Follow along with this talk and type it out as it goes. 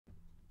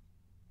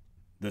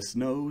The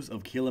Snows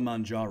of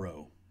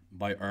Kilimanjaro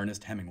by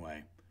Ernest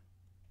Hemingway.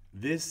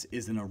 This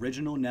is an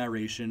original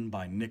narration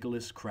by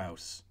Nicholas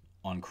Krauss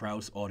on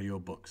Krauss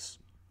Audiobooks.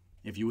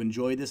 If you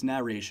enjoy this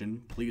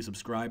narration, please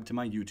subscribe to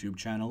my YouTube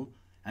channel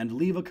and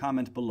leave a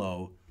comment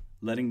below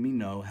letting me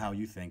know how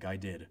you think I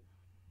did.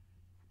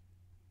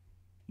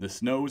 The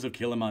Snows of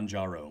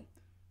Kilimanjaro.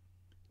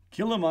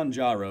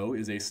 Kilimanjaro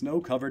is a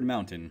snow-covered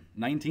mountain,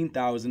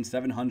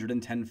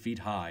 19,710 feet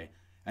high,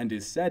 and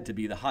is said to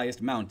be the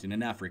highest mountain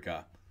in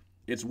Africa.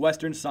 Its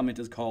western summit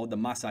is called the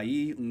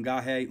Masai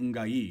Ungahe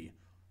Ungai,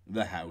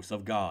 the House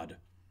of God.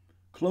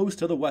 Close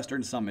to the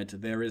western summit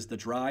there is the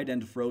dried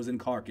and frozen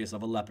carcass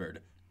of a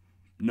leopard.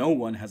 No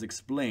one has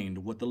explained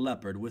what the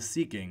leopard was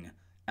seeking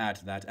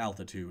at that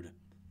altitude.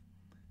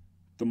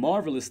 "The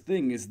marvelous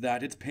thing is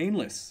that it's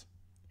painless,"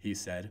 he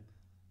said.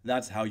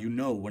 "That's how you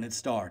know when it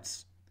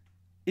starts."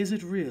 "Is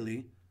it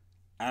really?"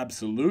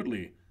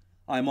 "Absolutely.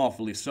 I'm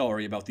awfully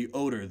sorry about the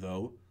odor,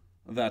 though.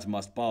 That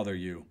must bother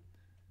you."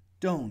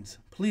 "Don't.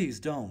 Please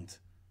don't."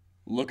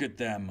 "Look at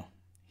them,"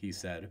 he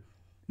said.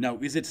 "Now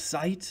is it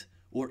sight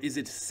or is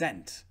it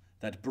scent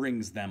that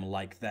brings them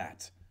like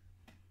that?"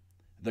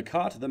 The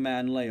cot the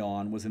man lay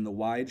on was in the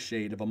wide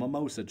shade of a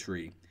mimosa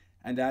tree,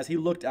 and as he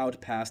looked out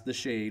past the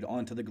shade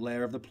onto the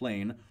glare of the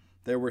plain,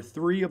 there were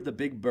 3 of the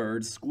big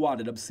birds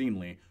squatted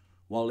obscenely,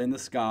 while in the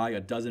sky a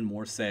dozen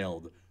more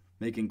sailed,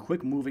 making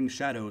quick-moving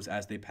shadows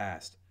as they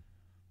passed.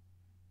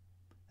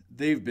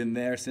 "They've been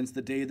there since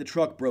the day the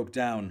truck broke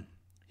down,"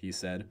 he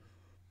said.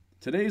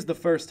 "Today's the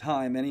first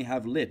time any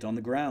have lit on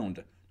the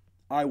ground.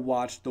 I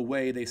watched the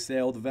way they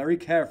sailed very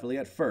carefully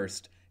at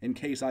first, in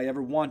case I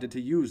ever wanted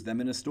to use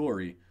them in a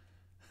story.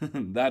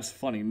 That's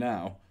funny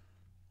now."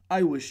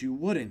 "I wish you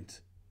wouldn't,"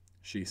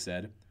 she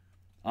said.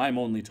 "I'm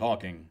only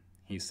talking,"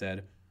 he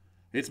said.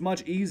 "It's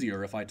much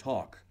easier if I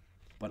talk,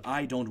 but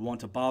I don't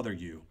want to bother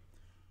you."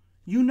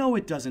 "You know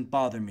it doesn't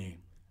bother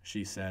me,"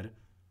 she said.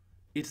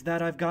 "It's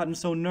that I've gotten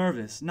so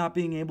nervous, not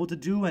being able to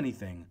do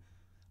anything.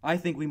 I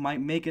think we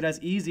might make it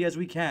as easy as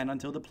we can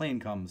until the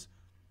plane comes."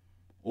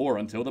 "Or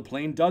until the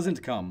plane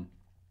doesn't come."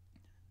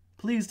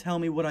 "Please tell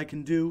me what I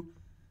can do.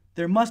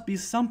 There must be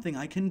something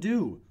I can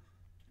do."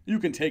 "You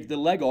can take the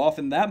leg off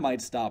and that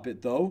might stop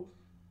it, though."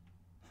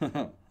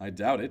 "I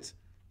doubt it."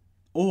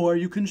 "Or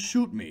you can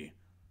shoot me.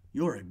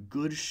 You're a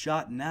good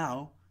shot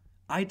now.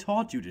 I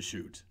taught you to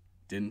shoot,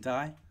 didn't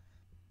I?"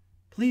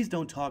 "Please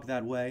don't talk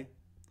that way.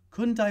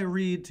 Couldn't I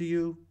read to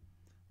you?"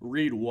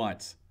 "Read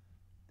what?"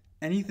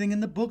 "Anything in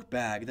the book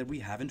bag that we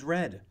haven't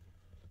read."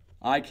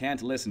 "I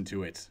can't listen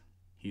to it,"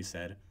 he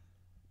said.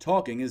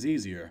 "Talking is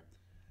easier.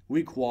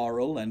 We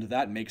quarrel, and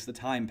that makes the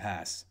time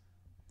pass."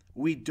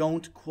 "We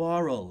don't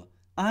quarrel.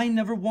 I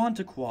never want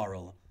to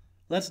quarrel.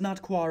 Let's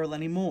not quarrel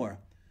any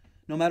more.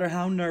 No matter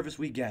how nervous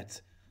we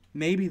get,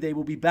 maybe they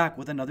will be back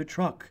with another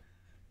truck.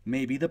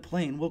 Maybe the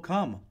plane will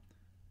come."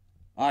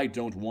 "I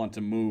don't want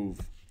to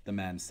move," the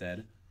man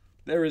said.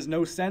 "There is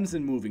no sense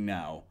in moving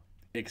now,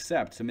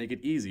 except to make it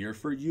easier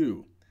for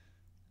you."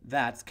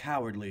 "That's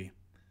cowardly."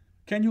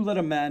 "Can you let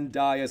a man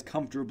die as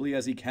comfortably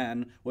as he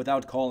can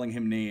without calling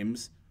him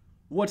names?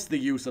 What's the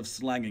use of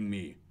slanging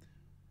me?"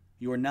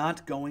 "You're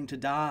not going to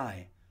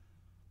die."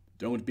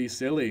 "Don't be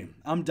silly.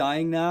 I'm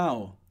dying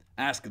now.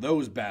 Ask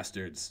those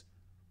bastards."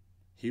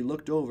 He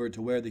looked over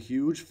to where the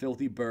huge,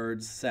 filthy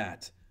birds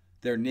sat,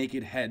 their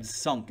naked heads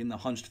sunk in the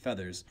hunched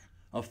feathers,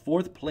 a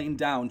 4th plane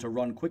down to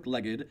run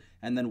quick-legged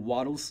and then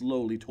waddle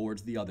slowly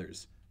towards the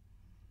others.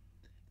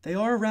 "They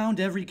are around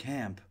every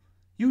camp.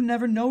 You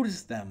never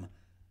noticed them.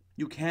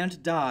 You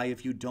can't die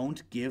if you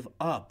don't give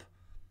up."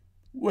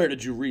 "Where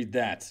did you read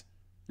that?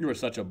 You're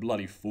such a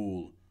bloody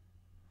fool."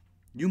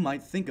 "You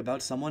might think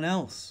about someone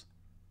else."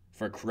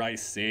 "For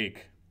Christ's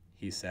sake,"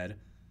 he said.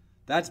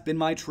 "That's been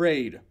my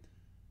trade."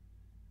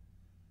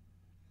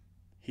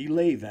 He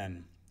lay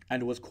then,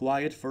 and was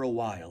quiet for a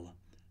while,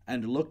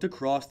 and looked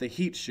across the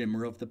heat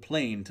shimmer of the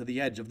plain to the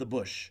edge of the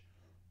bush.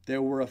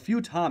 There were a few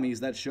Tommies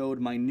that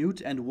showed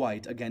minute and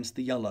white against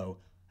the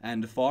yellow,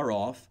 and far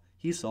off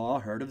he saw a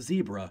herd of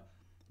zebra,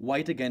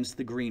 white against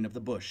the green of the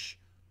bush.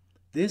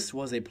 This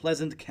was a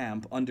pleasant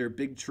camp under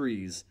big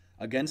trees,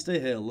 against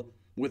a hill,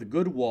 with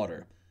good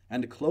water,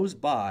 and close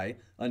by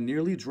a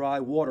nearly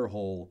dry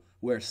water-hole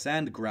where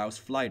sand grouse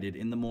flighted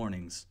in the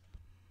mornings.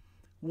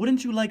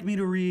 "Wouldn't you like me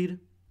to read?"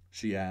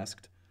 she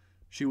asked.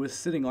 She was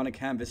sitting on a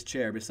canvas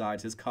chair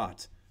beside his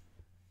cot.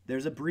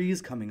 "There's a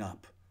breeze coming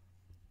up."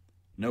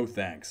 "No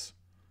thanks."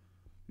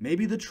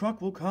 "Maybe the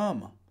truck will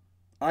come."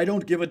 "I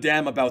don't give a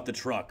damn about the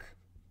truck."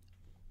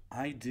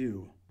 "I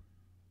do."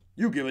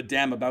 "You give a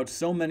damn about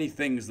so many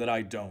things that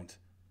I don't."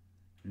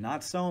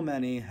 "Not so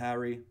many,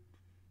 Harry."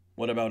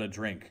 "What about a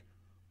drink?"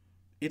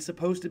 "It's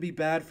supposed to be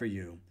bad for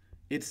you.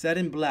 It's said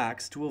in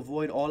blacks to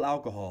avoid all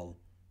alcohol.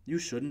 You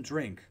shouldn't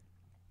drink."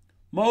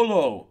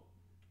 "Molo!"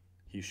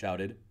 he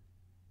shouted.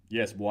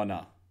 "Yes,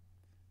 buona."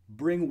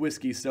 "Bring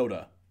whiskey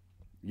soda."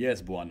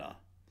 "Yes, buona."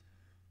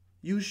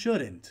 "You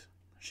shouldn't,"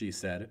 she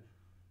said.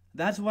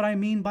 "That's what I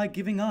mean by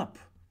giving up.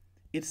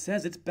 It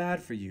says it's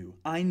bad for you.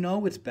 I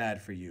know it's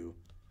bad for you."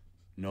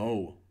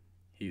 "No,"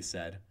 he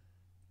said.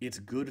 It's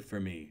good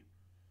for me.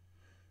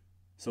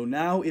 So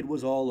now it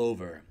was all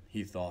over,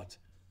 he thought.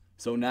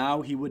 So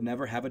now he would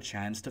never have a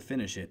chance to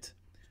finish it.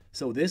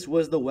 So this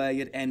was the way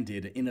it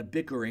ended, in a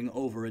bickering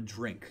over a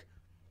drink.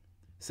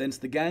 Since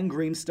the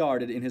gangrene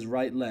started in his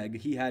right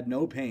leg, he had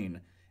no pain,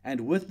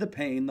 and with the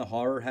pain the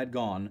horror had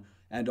gone,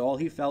 and all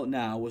he felt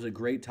now was a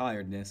great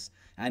tiredness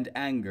and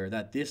anger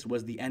that this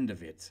was the end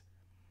of it.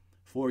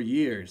 For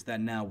years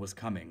that now was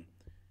coming.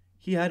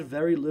 He had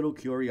very little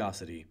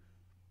curiosity.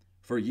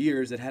 For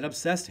years it had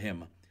obsessed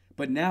him,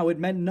 but now it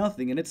meant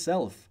nothing in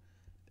itself.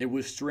 It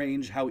was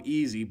strange how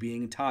easy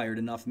being tired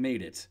enough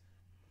made it.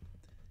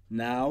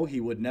 Now he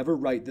would never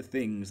write the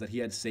things that he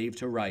had saved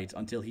to write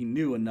until he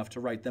knew enough to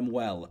write them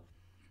well.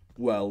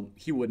 Well,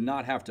 he would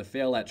not have to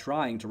fail at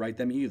trying to write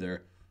them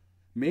either.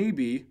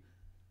 Maybe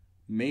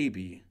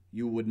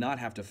you would not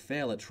have to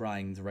fail at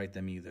trying to write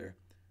them either.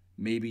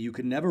 Maybe you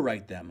could never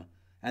write them,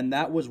 and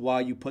that was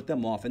why you put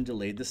them off and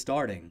delayed the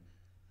starting.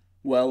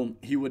 Well,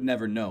 he would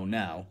never know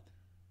now.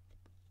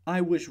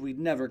 "I wish we'd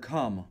never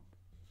come,"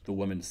 the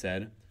woman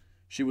said.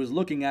 She was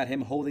looking at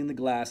him holding the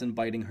glass and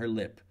biting her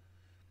lip.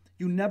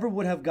 "You never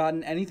would have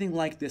gotten anything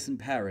like this in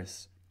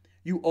Paris.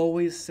 You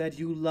always said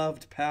you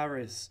loved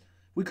Paris.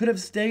 We could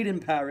have stayed in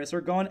Paris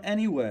or gone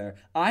anywhere.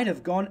 I'd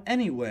have gone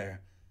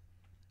anywhere."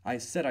 "I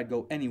said I'd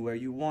go anywhere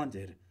you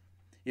wanted.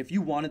 If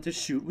you wanted to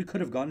shoot, we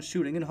could have gone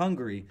shooting in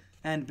Hungary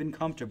and been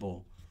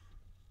comfortable."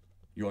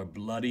 "Your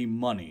bloody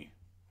money,"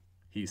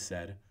 he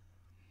said.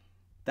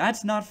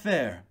 "That's not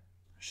fair,"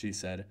 she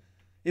said.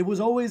 "It was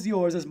always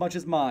yours as much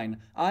as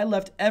mine. I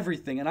left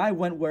everything and I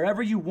went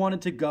wherever you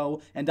wanted to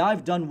go, and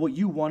I've done what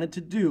you wanted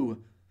to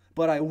do.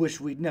 But I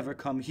wish we'd never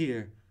come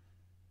here."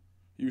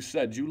 "You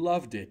said you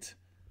loved it."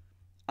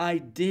 "I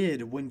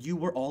did when you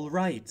were all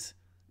right.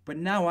 But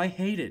now I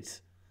hate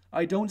it.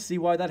 I don't see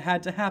why that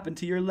had to happen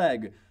to your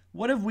leg.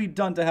 What have we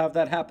done to have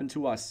that happen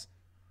to us?"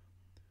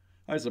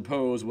 "I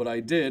suppose what I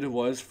did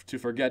was to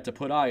forget to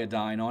put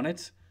iodine on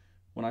it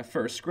when I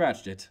first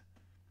scratched it.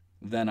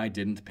 Then I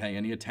didn't pay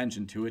any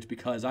attention to it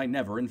because I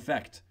never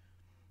infect.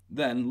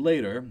 Then,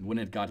 later, when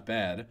it got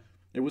bad,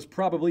 it was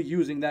probably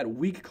using that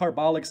weak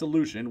carbolic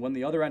solution when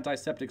the other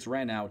antiseptics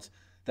ran out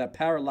that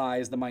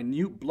paralyzed the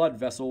minute blood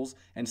vessels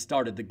and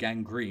started the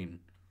gangrene."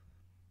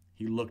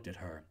 He looked at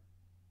her.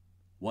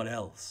 "What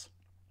else?"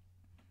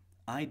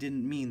 "I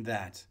didn't mean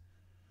that."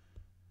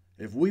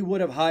 "If we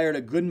would have hired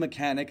a good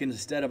mechanic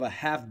instead of a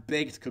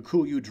half-baked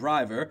Kikuyu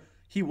driver,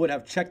 he would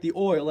have checked the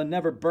oil and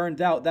never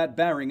burned out that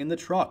bearing in the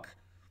truck."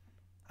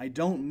 "I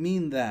don't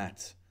mean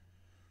that."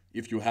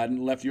 "If you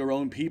hadn't left your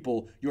own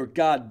people, your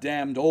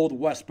goddamned old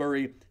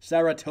Westbury,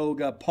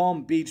 Saratoga,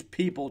 Palm Beach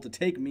people to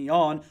take me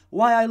on,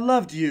 why, I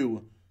loved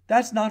you.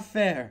 That's not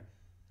fair.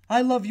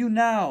 I love you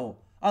now.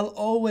 I'll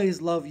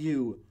always love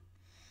you."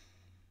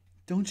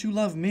 "Don't you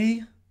love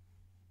me?"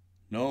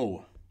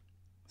 "No,"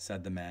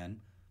 said the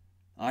man.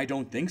 "I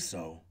don't think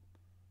so.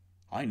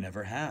 I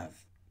never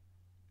have."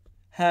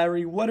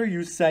 "Harry, what are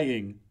you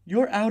saying?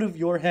 You're out of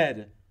your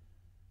head."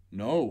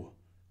 "No,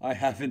 I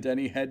haven't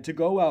any head to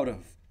go out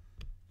of."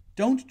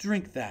 "Don't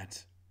drink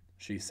that,"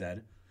 she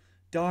said.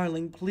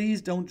 "Darling,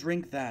 please don't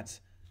drink that.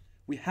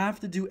 We have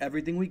to do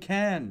everything we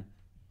can."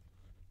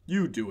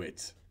 "You do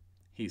it,"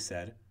 he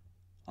said.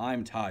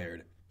 "I'm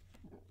tired."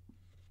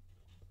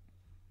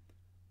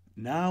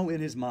 Now in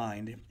his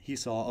mind he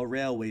saw a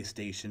railway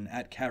station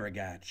at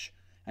Karagach,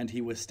 and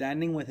he was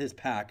standing with his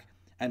pack,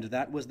 and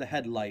that was the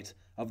headlight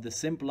of the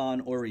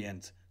Simplon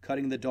Orient,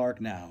 cutting the dark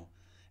now,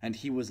 and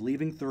he was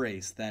leaving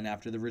Thrace then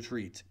after the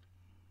retreat.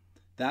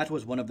 That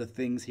was one of the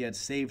things he had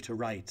saved to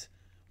write,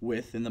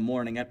 with, in the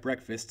morning at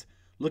breakfast,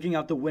 looking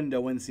out the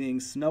window and seeing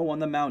snow on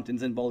the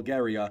mountains in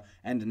Bulgaria,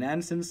 and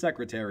Nansen's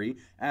secretary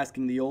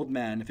asking the old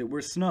man if it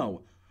were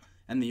snow,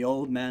 and the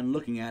old man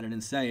looking at it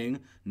and saying,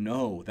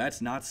 "No,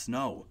 that's not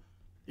snow.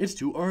 It's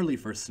too early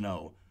for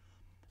snow."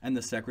 And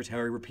the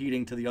secretary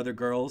repeating to the other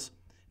girls,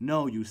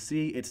 "No, you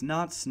see, it's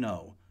not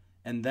snow."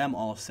 And them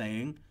all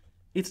saying,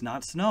 "It's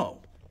not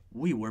snow.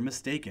 We were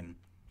mistaken."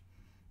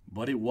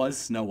 But it was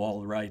snow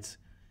all right,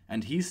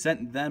 and he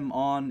sent them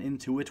on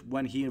into it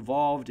when he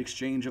evolved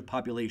exchange of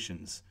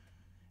populations.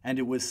 And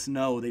it was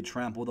snow they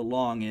trampled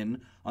along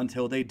in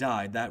until they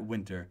died that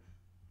winter.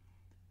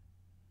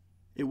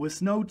 It was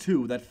snow,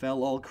 too, that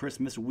fell all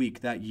Christmas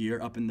week that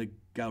year up in the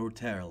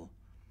Gauterl.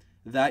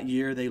 That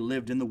year they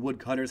lived in the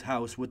woodcutter's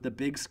house with the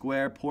big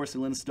square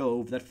porcelain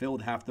stove that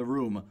filled half the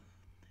room,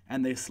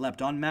 and they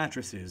slept on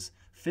mattresses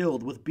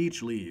filled with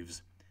beech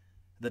leaves.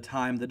 The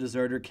time the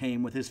deserter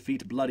came with his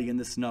feet bloody in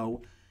the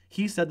snow,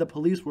 he said the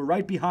police were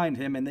right behind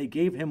him and they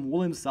gave him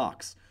woolen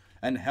socks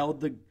and held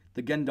the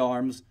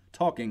gendarmes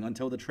talking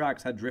until the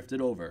tracks had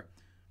drifted over.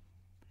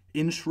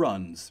 In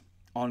Schruns,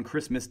 on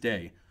Christmas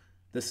Day,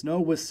 the snow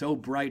was so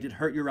bright it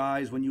hurt your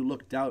eyes when you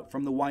looked out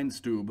from the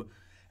Weinstube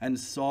and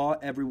saw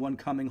everyone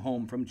coming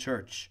home from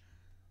church.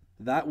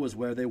 That was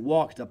where they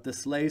walked up the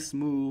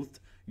sleigh-smoothed,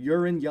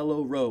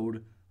 urine-yellow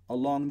road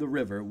along the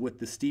river with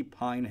the steep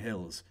pine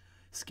hills,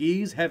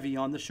 skis heavy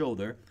on the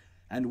shoulder,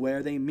 and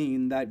where they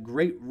mean that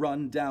great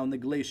run down the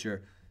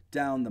glacier,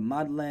 down the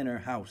Madlener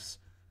house.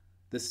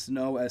 the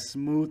snow as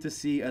smooth to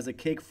see as a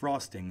cake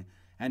frosting,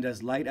 and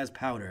as light as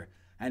powder,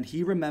 and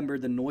he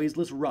remembered the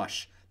noiseless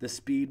rush the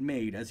speed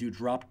made as you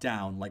dropped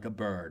down like a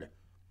bird.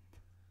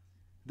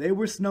 They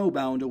were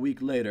snowbound a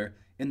week later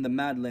in the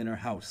Madlener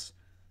house,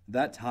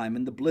 that time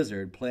in the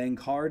blizzard, playing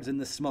cards in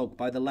the smoke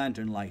by the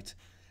lantern light,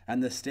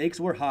 and the stakes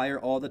were higher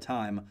all the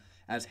time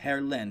as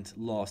Herr Lent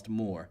lost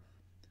more.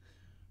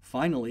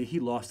 Finally, he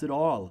lost it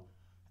all.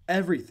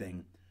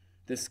 Everything.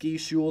 The ski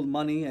schule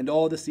money and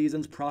all the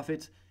season's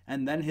profit,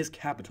 and then his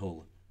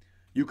capital.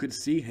 You could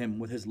see him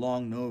with his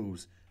long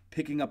nose,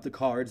 picking up the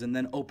cards and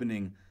then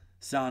opening,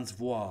 sans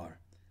voir.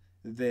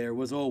 There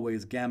was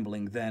always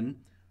gambling then.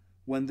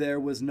 When there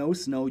was no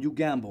snow, you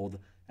gambled,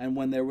 and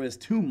when there was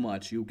too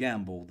much, you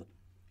gambled.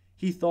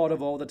 He thought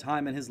of all the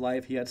time in his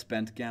life he had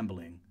spent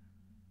gambling.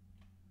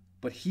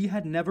 But he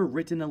had never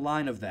written a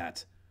line of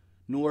that,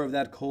 nor of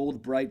that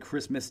cold, bright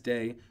Christmas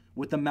day,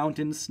 with the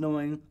mountains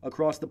snowing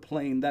across the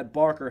plain that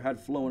Barker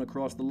had flown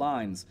across the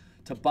lines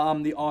to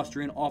bomb the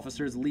Austrian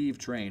officers' leave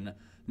train,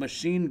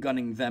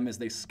 machine-gunning them as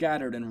they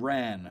scattered and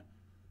ran.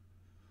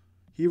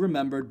 He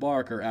remembered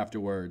Barker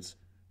afterwards,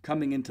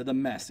 coming into the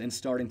mess and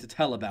starting to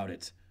tell about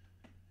it,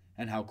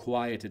 and how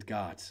quiet it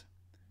got.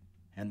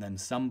 And then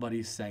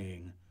somebody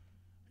saying,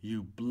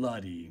 "You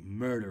bloody,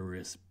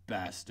 murderous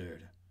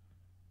bastard."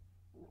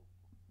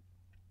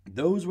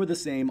 Those were the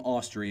same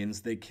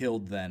Austrians they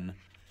killed then,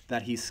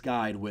 that he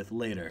skied with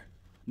later.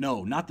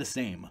 No, not the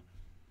same.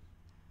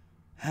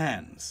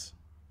 Hans,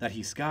 that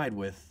he skied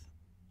with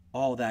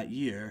all that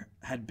year,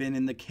 had been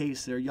in the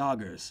Kaiser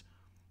Jagers,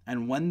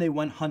 and when they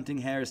went hunting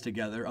hares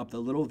together up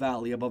the little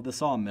valley above the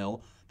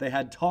sawmill, they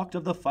had talked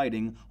of the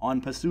fighting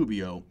on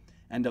Pasubio,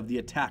 and of the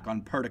attack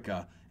on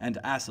Pertica and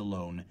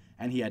Assalone,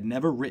 and he had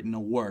never written a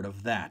word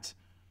of that,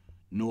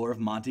 nor of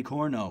Monte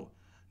Corno,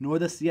 nor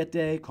the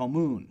Siete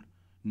Comune,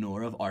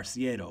 nor of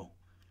Arcieto.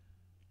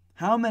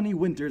 How many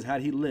winters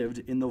had he lived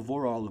in the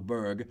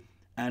Vorarlberg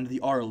and the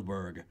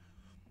Arlberg?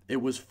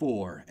 It was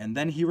 4, and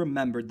then he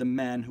remembered the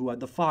man who had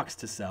the fox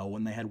to sell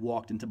when they had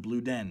walked into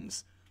Blue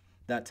Dens,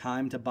 that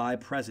time to buy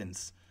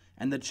presents,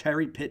 and the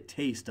cherry pit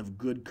taste of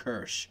good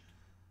kirsch,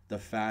 the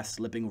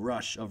fast-slipping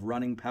rush of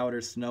running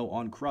powder snow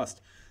on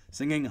crust,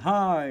 singing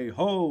 "Hi,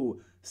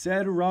 ho,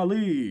 Sed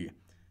Raleigh,"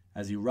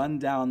 as you run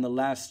down the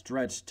last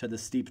stretch to the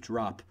steep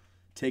drop,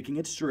 taking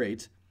it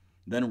straight,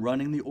 then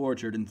running the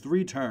orchard in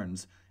 3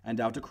 turns, and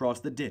out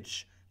across the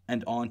ditch,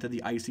 and on to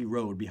the icy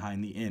road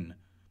behind the inn,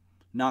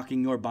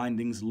 knocking your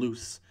bindings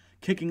loose,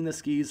 kicking the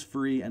skis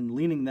free, and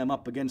leaning them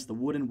up against the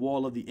wooden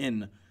wall of the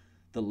inn,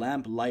 the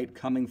lamp light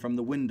coming from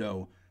the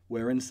window,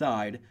 where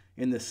inside,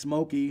 in the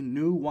smoky,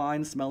 new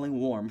wine-smelling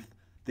warmth,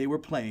 they were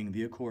playing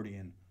the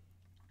accordion.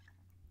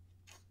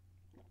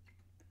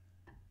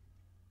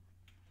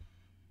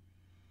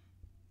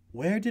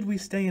 "Where did we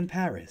stay in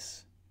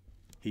Paris?"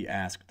 he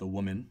asked the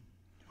woman,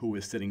 who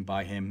was sitting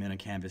by him in a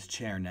canvas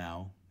chair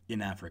now,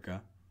 in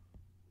Africa.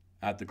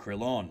 "At the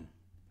Crillon.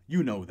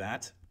 You know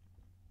that."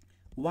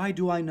 "Why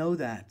do I know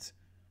that?"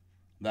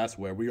 "That's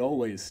where we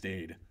always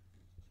stayed."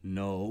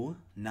 "No,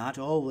 not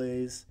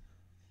always."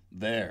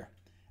 "There,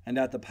 and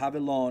at the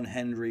Pavillon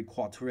Henri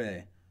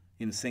Quatre,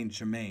 in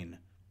Saint-Germain.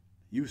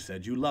 You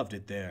said you loved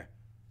it there."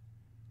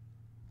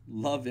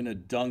 "Love in a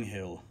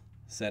dunghill,"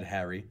 said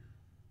Harry,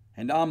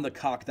 "and I'm the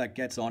cock that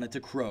gets on it to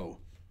crow."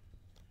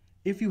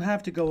 "If you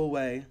have to go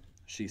away,"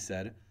 she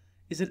said,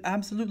 "is it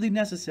absolutely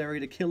necessary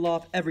to kill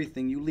off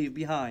everything you leave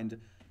behind?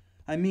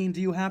 I mean,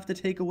 do you have to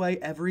take away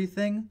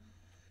everything?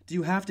 Do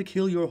you have to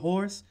kill your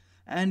horse,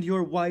 and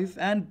your wife,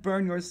 and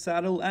burn your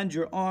saddle and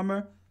your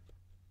armor?"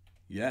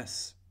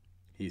 "Yes,"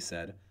 he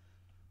said.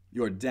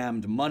 "Your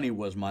damned money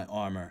was my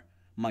armor,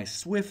 my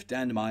swift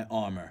and my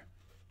armor."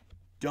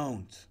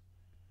 "Don't."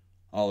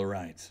 "All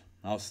right,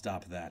 I'll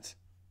stop that.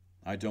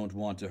 I don't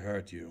want to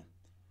hurt you."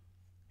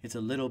 "It's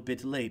a little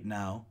bit late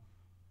now."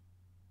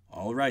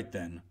 "All right,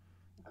 then.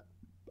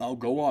 I'll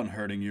go on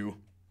hurting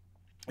you.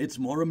 It's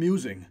more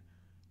amusing.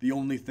 The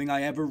only thing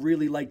I ever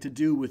really liked to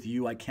do with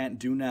you I can't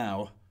do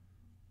now."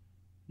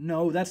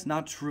 "No, that's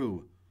not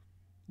true.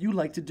 You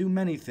like to do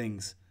many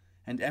things,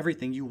 and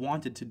everything you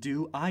wanted to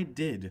do, I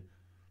did."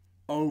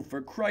 "Oh,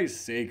 for Christ's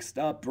sake,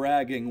 stop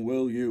bragging,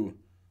 will you?"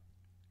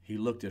 He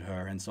looked at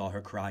her and saw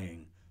her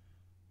crying.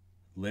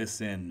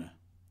 "Listen,"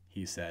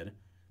 he said.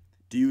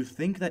 "Do you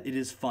think that it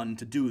is fun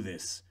to do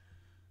this?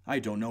 I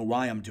don't know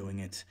why I'm doing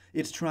it.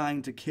 It's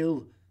trying to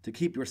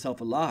keep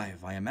yourself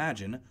alive, I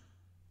imagine.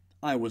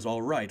 I was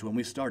all right when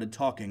we started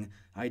talking.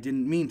 I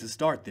didn't mean to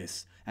start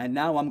this, and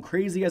now I'm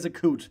crazy as a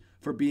coot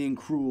for being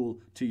cruel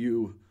to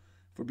you,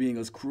 for being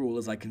as cruel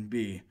as I can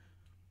be.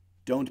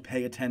 Don't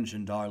pay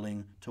attention,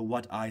 darling, to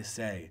what I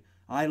say.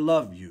 I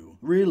love you,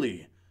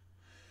 really.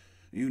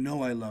 You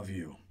know I love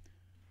you.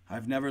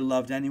 I've never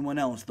loved anyone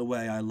else the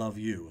way I love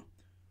you."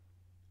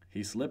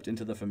 He slipped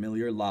into the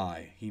familiar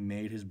lie he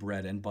made his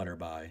bread and butter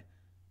by.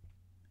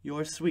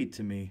 "You're sweet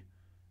to me."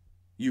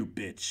 "You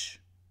bitch,"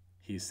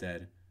 he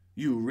said.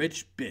 "You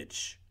rich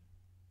bitch."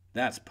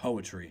 That's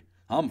poetry.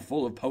 I'm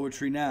full of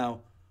poetry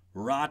now.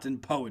 Rotten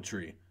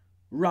poetry.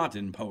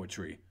 Rotten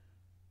poetry.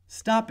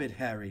 "Stop it,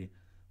 Harry.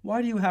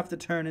 Why do you have to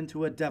turn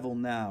into a devil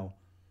now?"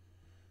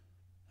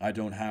 "I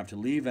don't have to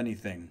leave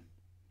anything,"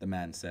 the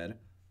man said.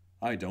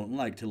 "I don't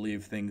like to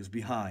leave things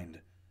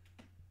behind."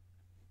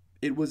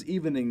 It was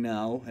evening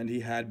now, and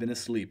he had been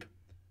asleep.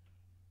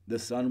 The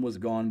sun was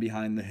gone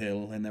behind the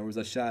hill, and there was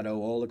a shadow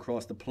all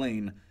across the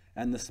plain,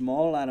 and the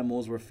small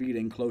animals were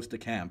feeding close to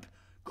camp,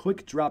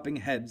 quick dropping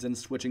heads and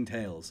switching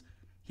tails.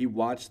 He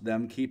watched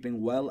them,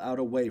 keeping well out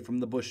away from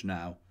the bush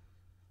now.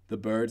 The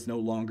birds no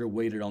longer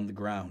waited on the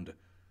ground.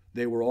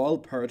 They were all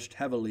perched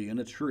heavily in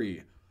a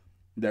tree.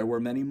 There were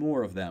many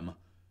more of them.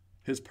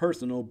 His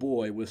personal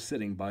boy was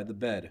sitting by the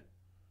bed.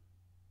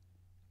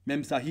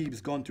 "Mem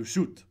Sahib's gone to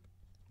shoot,"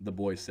 the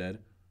boy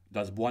said.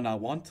 "Does Bwana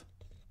want?"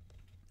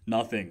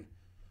 "Nothing."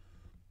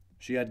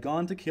 She had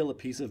gone to kill a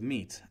piece of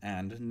meat,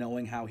 and,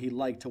 knowing how he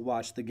liked to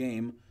watch the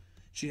game,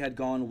 she had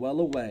gone well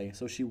away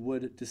so she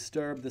would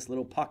disturb this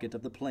little pocket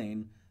of the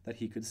plain that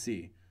he could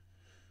see.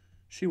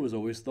 She was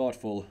always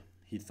thoughtful,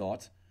 he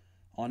thought,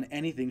 on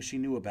anything she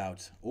knew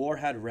about, or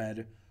had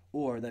read,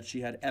 or that she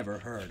had ever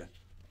heard.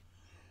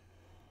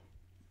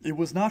 It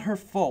was not her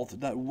fault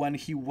that when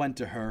he went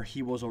to her,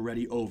 he was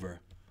already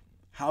over.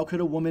 How could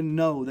a woman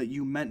know that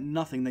you meant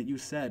nothing that you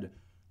said,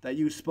 that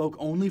you spoke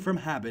only from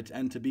habit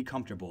and to be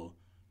comfortable?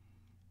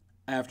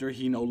 After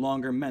he no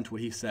longer meant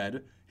what he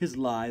said, his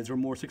lies were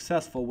more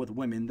successful with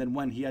women than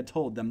when he had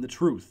told them the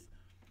truth.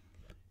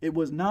 It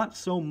was not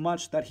so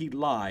much that he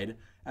lied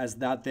as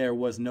that there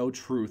was no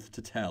truth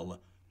to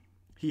tell.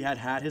 He had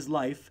had his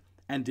life,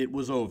 and it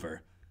was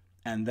over,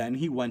 and then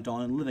he went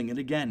on living it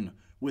again,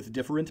 with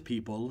different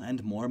people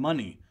and more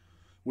money,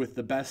 with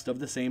the best of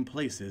the same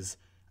places,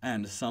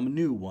 and some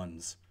new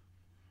ones.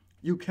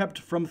 You kept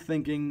from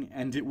thinking,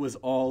 and it was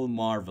all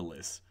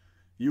marvelous.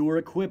 You were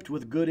equipped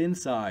with good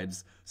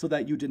insides, so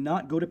that you did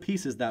not go to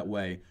pieces that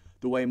way,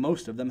 the way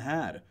most of them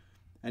had,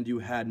 and you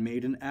had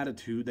made an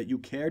attitude that you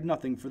cared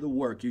nothing for the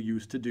work you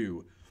used to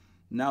do,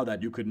 now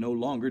that you could no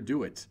longer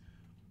do it.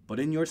 But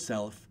in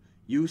yourself,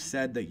 you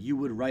said that you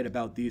would write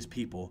about these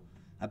people,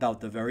 about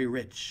the very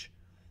rich,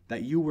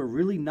 that you were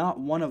really not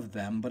one of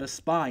them but a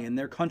spy in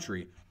their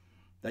country,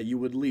 that you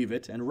would leave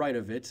it and write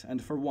of it,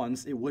 and for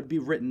once it would be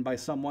written by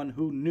someone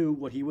who knew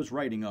what he was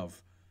writing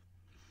of.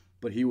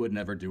 But he would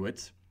never do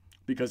it,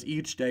 because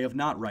each day of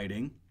not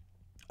writing,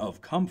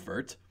 of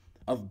comfort,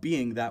 of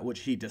being that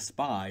which he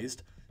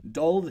despised,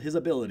 dulled his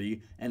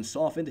ability and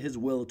softened his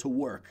will to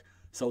work,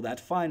 so that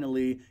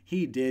finally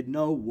he did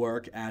no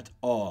work at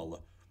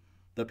all.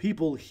 The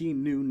people he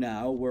knew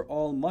now were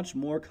all much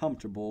more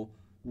comfortable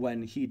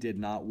when he did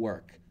not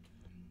work.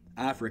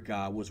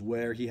 Africa was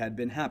where he had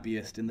been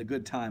happiest in the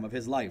good time of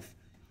his life,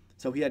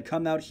 so he had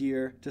come out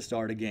here to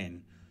start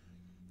again.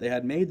 They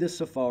had made this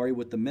safari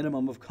with the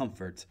minimum of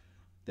comfort.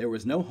 There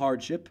was no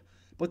hardship,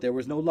 but there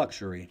was no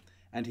luxury,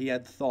 and he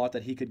had thought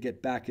that he could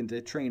get back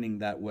into training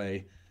that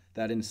way,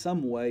 that in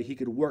some way he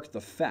could work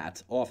the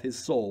fat off his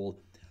soul,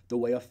 the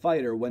way a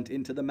fighter went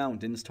into the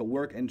mountains to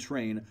work and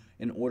train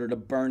in order to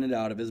burn it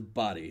out of his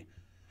body.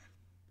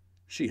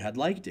 She had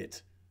liked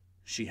it.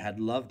 She had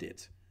loved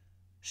it.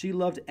 She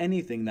loved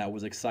anything that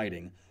was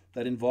exciting,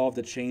 that involved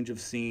a change of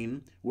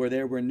scene, where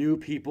there were new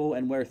people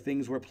and where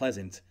things were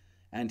pleasant,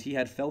 and he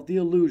had felt the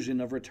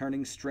illusion of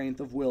returning strength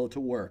of will to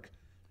work.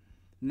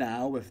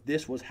 Now, if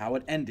this was how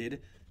it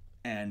ended,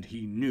 and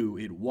he knew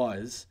it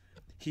was,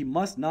 he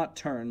must not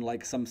turn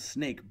like some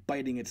snake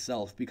biting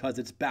itself because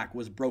its back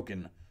was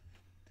broken.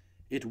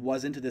 It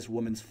wasn't this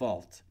woman's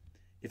fault.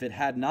 If it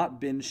had not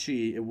been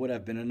she, it would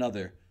have been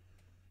another.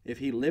 If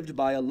he lived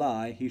by a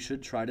lie, he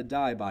should try to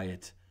die by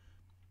it.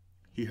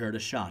 He heard a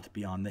shot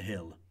beyond the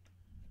hill.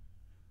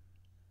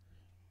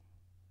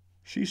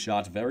 She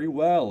shot very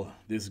well,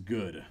 this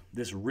good,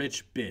 this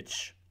rich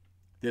bitch,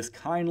 this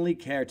kindly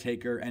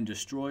caretaker and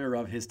destroyer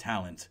of his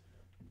talent.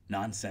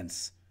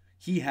 Nonsense.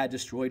 He had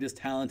destroyed his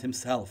talent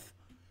himself.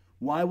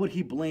 Why would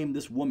he blame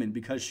this woman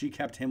because she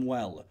kept him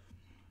well?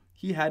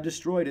 He had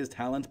destroyed his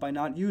talent by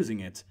not using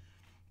it,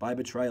 by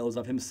betrayals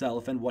of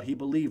himself and what he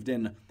believed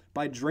in,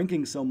 by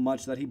drinking so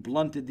much that he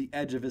blunted the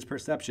edge of his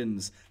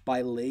perceptions,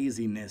 by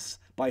laziness,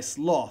 by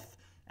sloth,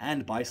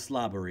 and by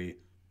slobbery,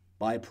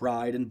 by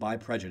pride and by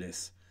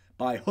prejudice,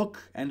 by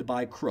hook and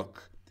by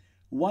crook.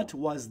 What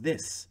was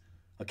this?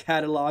 A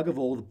catalogue of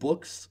old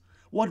books?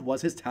 What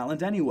was his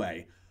talent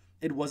anyway?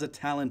 It was a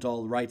talent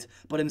all right,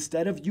 but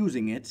instead of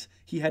using it,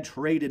 he had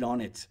traded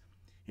on it.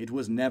 It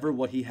was never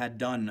what he had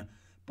done,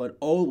 but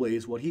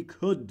always what he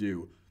could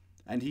do,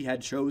 and he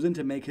had chosen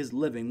to make his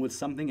living with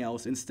something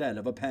else instead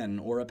of a pen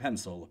or a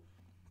pencil.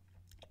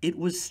 It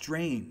was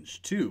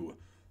strange, too,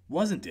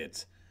 wasn't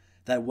it,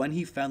 that when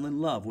he fell in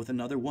love with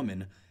another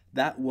woman,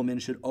 that woman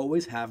should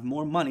always have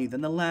more money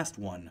than the last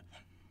one.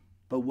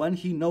 But when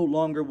he no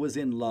longer was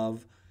in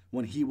love,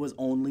 when he was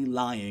only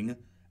lying,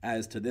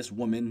 as to this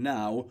woman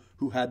now,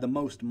 who had the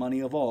most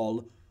money of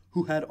all,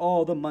 who had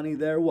all the money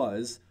there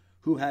was,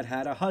 who had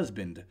had a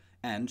husband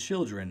and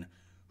children,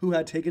 who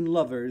had taken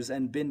lovers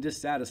and been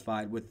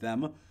dissatisfied with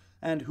them,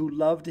 and who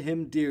loved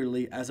him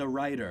dearly as a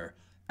writer,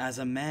 as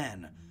a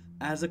man,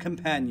 as a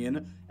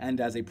companion,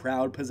 and as a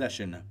proud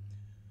possession.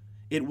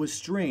 It was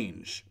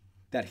strange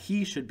that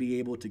he should be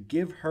able to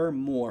give her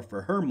more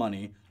for her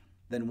money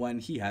than when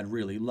he had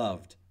really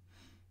loved.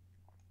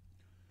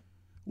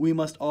 We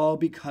must all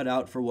be cut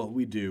out for what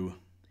we do,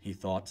 he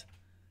thought.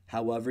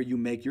 However you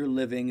make your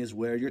living is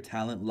where your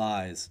talent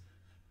lies.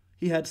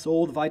 He had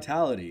sold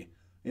vitality,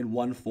 in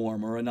one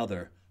form or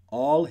another,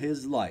 all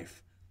his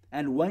life,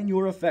 and when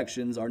your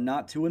affections are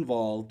not too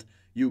involved,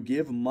 you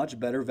give much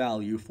better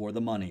value for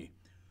the money.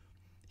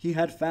 He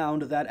had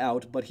found that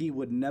out, but he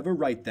would never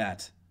write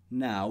that,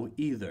 now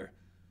either.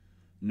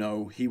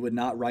 No, he would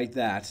not write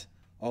that,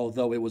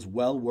 although it was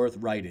well worth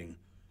writing.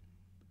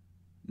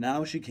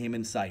 Now she came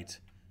in sight,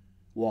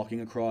 walking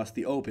across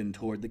the open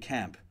toward the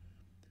camp.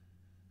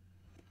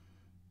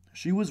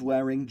 She was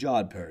wearing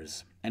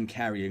jodhpurs and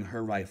carrying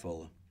her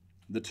rifle.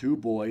 The two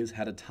boys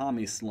had a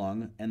Tommy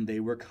slung, and they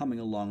were coming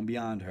along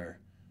beyond her.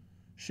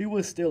 She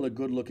was still a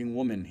good-looking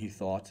woman, he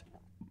thought,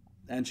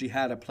 and she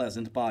had a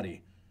pleasant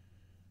body.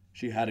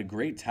 She had a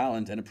great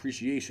talent and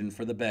appreciation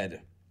for the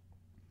bed.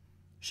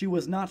 She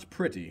was not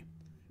pretty,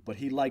 but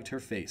he liked her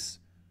face.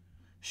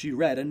 She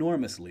read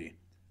enormously,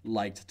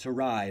 liked to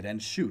ride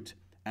and shoot,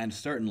 and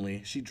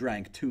certainly she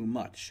drank too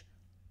much.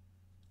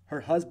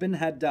 Her husband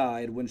had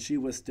died when she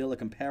was still a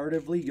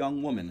comparatively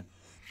young woman,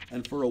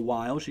 and for a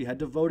while she had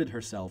devoted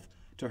herself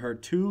to her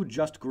two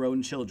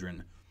just-grown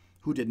children,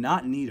 who did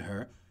not need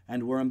her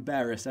and were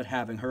embarrassed at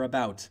having her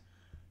about,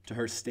 to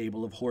her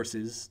stable of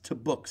horses, to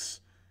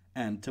books,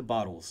 and to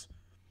bottles.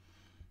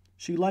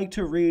 She liked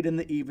to read in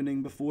the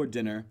evening before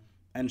dinner,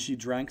 and she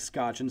drank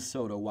scotch and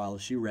soda while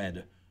she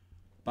read.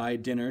 By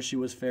dinner she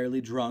was fairly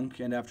drunk,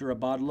 and after a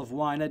bottle of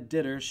wine at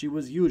dinner she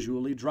was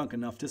usually drunk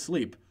enough to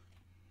sleep.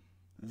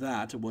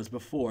 That was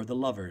before the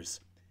lovers.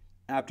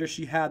 After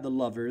she had the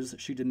lovers,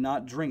 she did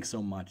not drink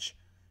so much,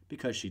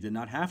 because she did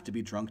not have to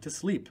be drunk to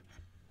sleep.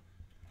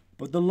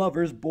 But the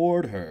lovers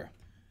bored her.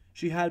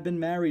 She had been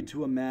married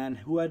to a man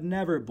who had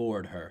never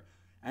bored her,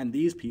 and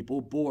these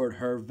people bored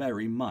her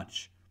very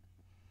much.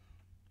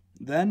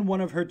 Then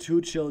one of her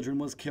two children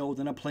was killed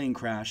in a plane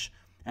crash,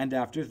 and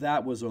after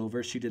that was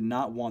over she did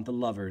not want the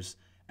lovers,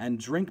 and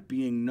drink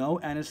being no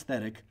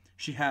anesthetic,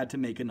 she had to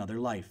make another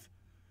life.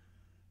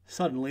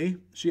 Suddenly,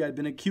 she had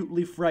been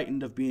acutely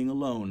frightened of being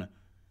alone,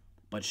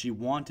 but she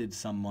wanted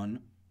someone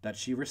that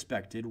she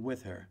respected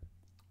with her.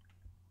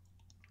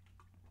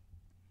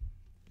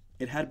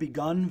 It had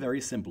begun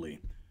very simply.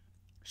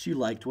 She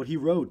liked what he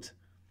wrote,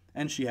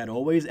 and she had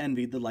always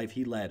envied the life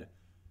he led.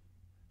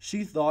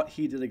 She thought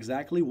he did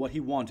exactly what he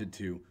wanted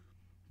to.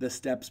 The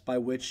steps by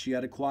which she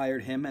had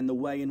acquired him and the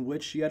way in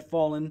which she had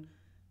fallen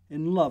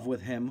in love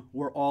with him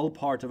were all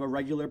part of a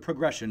regular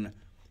progression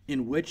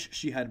in which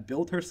she had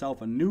built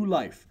herself a new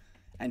life,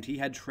 and he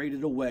had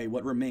traded away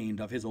what remained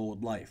of his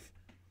old life.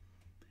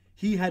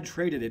 He had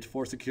traded it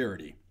for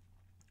security,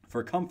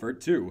 for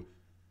comfort, too.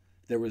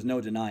 There was no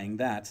denying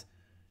that,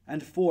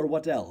 and for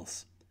what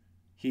else?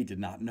 He did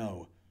not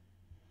know.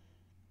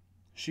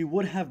 She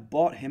would have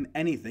bought him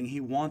anything he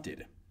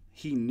wanted.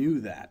 He knew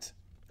that.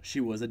 She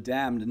was a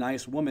damned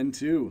nice woman,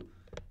 too.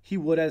 He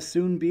would as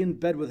soon be in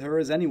bed with her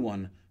as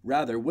anyone,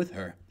 rather with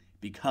her,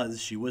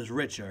 because she was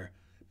richer,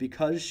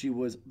 because she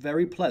was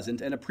very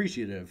pleasant and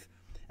appreciative,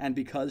 and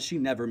because she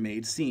never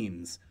made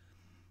scenes.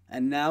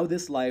 And now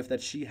this life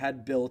that she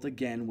had built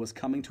again was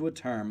coming to a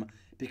term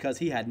because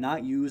he had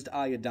not used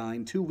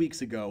iodine 2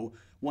 weeks ago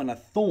when a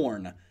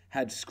thorn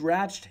had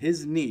scratched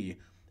his knee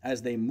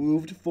as they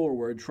moved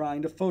forward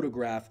trying to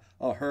photograph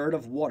a herd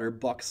of water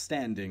bucks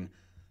standing,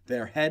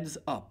 their heads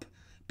up,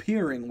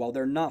 peering while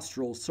their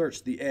nostrils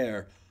searched the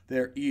air,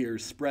 their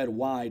ears spread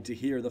wide to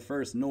hear the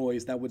first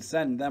noise that would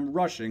send them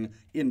rushing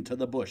into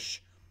the bush.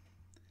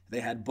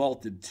 They had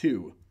bolted,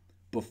 too,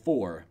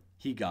 before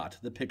he got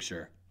the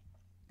picture.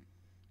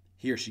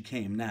 Here she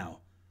came now.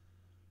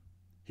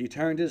 He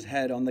turned his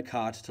head on the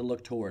cot to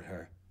look toward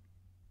her.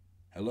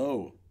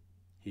 "Hello,"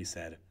 he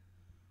said.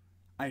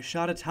 "I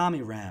shot a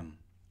Tommy ram,"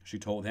 she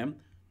told him.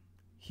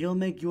 "He'll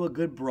make you a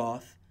good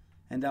broth,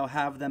 and I'll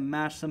have them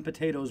mash some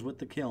potatoes with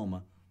the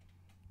kiln.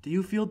 Do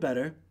you feel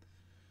better?"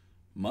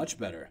 "Much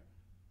better."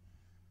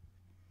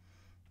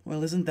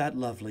 "Well, isn't that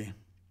lovely?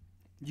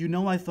 You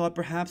know, I thought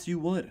perhaps you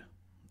would.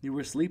 You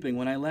were sleeping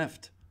when I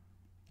left."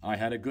 "I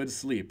had a good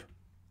sleep.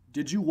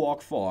 Did you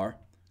walk far?"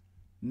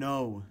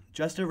 "No,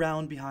 just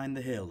around behind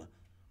the hill.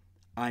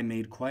 I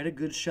made quite a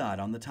good shot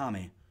on the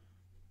Tommy."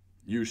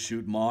 "You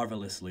shoot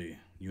marvelously,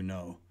 you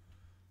know."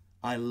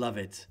 "I love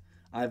it.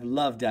 I've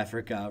loved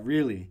Africa,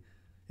 really.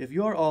 If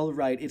you're all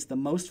right, it's the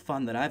most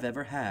fun that I've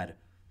ever had.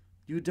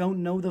 You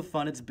don't know the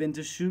fun it's been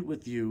to shoot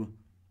with you.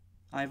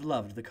 I've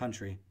loved the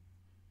country."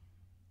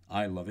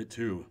 "I love it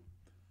too."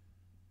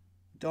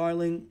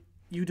 "Darling,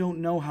 you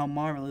don't know how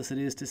marvelous it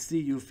is to see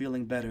you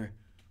feeling better.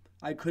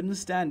 I couldn't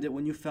stand it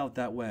when you felt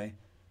that way.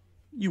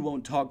 You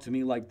won't talk to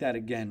me like that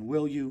again,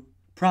 will you?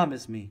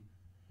 Promise me."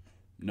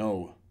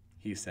 "No,"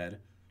 he said.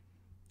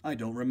 "I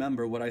don't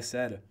remember what I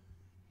said."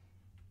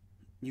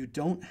 "You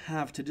don't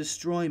have to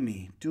destroy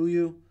me, do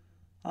you?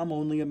 I'm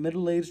only a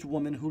middle-aged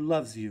woman who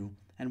loves you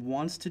and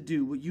wants to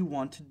do what you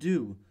want to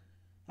do.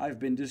 I've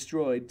been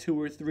destroyed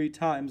 2 or 3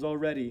 times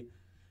already.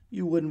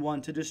 You wouldn't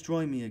want to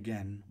destroy me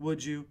again,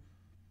 would you?"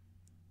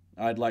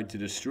 "I'd like to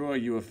destroy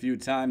you a few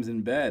times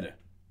in bed,"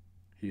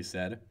 he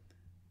said.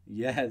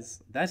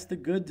 "Yes, that's the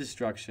good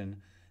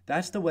destruction.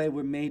 That's the way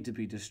we're made to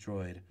be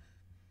destroyed.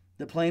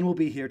 The plane will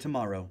be here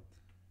tomorrow."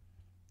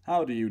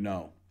 "How do you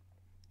know?"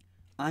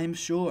 "I'm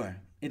sure.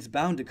 It's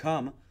bound to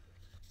come.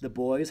 The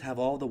boys have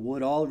all the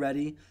wood all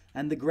ready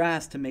and the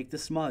grass to make the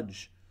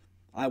smudge.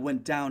 I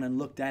went down and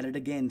looked at it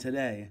again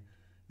today.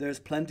 There's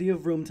plenty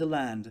of room to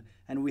land,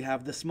 and we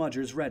have the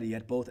smudgers ready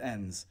at both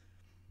ends."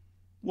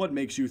 "What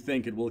makes you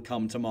think it will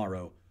come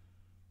tomorrow?"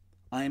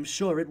 "I am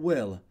sure it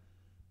will.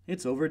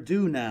 It's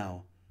overdue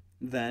now.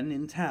 Then,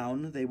 in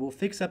town, they will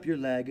fix up your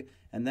leg,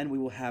 and then we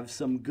will have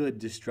some good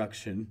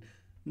destruction.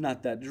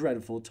 Not that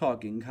dreadful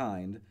talking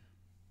kind."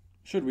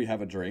 "Should we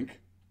have a drink?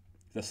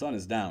 The sun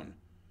is down."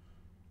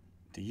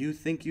 "Do you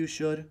think you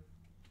should?"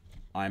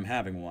 "I'm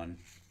having one."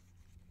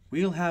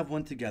 "We'll have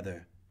one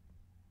together.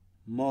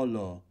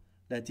 Molo,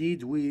 lati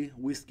dwi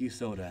whiskey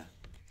soda,"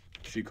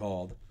 she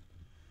called.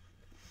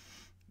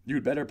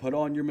 "You'd better put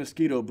on your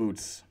mosquito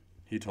boots,"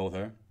 he told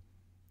her.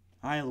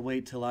 "I'll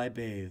wait till I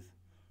bathe."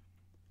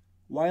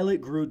 While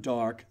it grew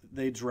dark,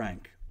 they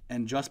drank,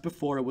 and just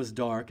before it was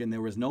dark and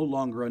there was no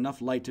longer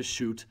enough light to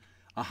shoot,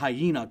 a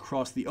hyena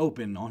crossed the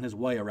open on his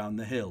way around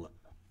the hill.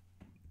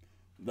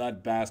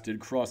 "That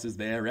bastard crosses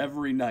there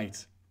every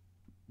night,"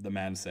 the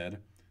man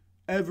said.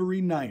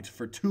 "Every night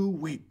for 2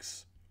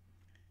 weeks.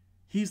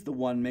 He's the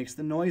one makes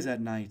the noise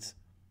at night.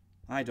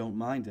 I don't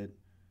mind it.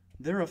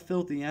 They're a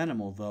filthy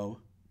animal,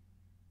 though."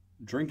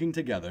 Drinking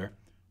together,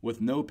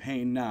 with no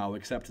pain now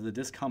except the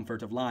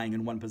discomfort of lying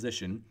in one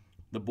position,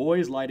 the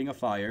boys lighting a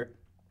fire,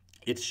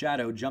 its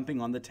shadow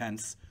jumping on the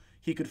tents,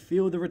 he could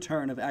feel the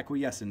return of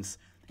acquiescence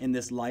in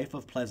this life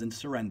of pleasant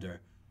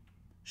surrender.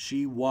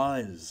 She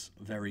was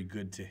very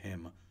good to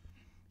him.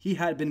 He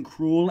had been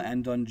cruel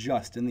and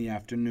unjust in the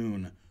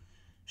afternoon.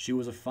 She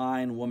was a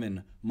fine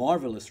woman,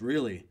 marvelous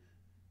really,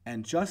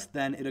 and just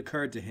then it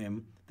occurred to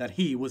him that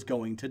he was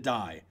going to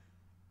die.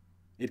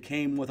 It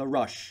came with a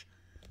rush,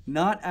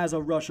 not as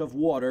a rush of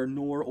water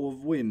nor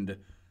of wind,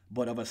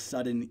 but of a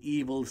sudden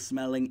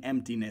evil-smelling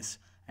emptiness,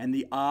 and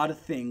the odd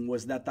thing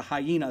was that the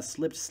hyena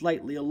slipped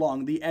slightly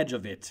along the edge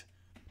of it.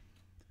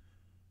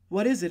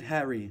 "What is it,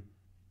 Harry?"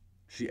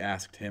 she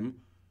asked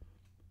him.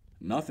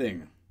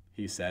 "Nothing,"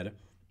 he said.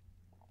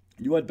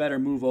 "You had better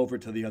move over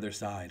to the other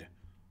side,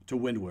 to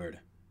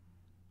windward."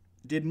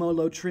 "Did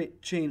Molo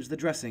change the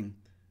dressing?"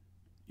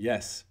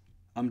 "Yes,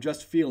 I'm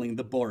just feeling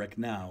the boric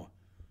now."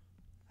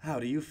 "How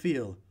do you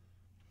feel?"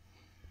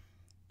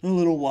 "A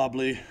little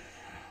wobbly."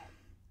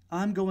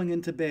 "I'm going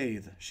in to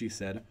bathe," she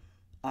said.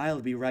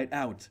 "I'll be right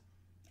out.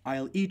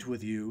 I'll eat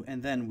with you,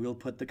 and then we'll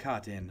put the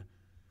cot in."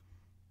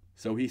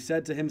 So he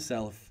said to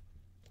himself,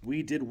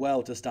 "We did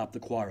well to stop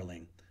the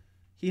quarreling."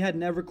 He had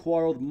never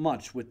quarreled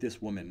much with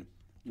this woman,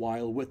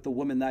 while with the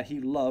woman that he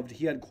loved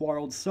he had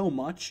quarreled so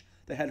much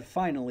they had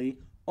finally,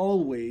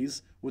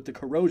 always, with the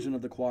corrosion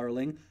of the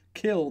quarreling,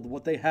 killed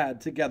what they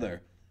had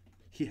together.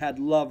 He had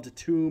loved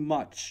too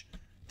much,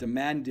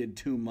 demanded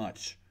too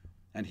much,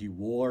 and he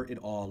wore it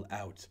all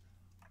out.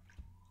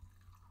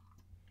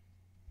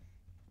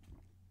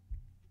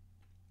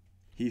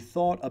 He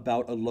thought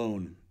about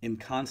alone in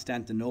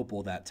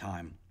Constantinople that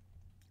time,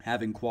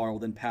 having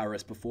quarreled in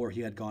Paris before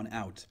he had gone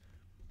out.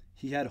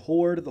 He had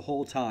whored the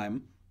whole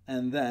time,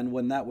 and then,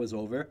 when that was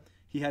over,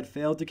 he had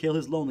failed to kill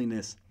his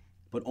loneliness,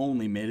 but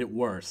only made it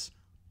worse.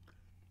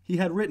 He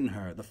had written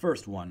her, the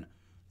first one,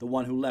 the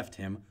one who left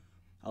him,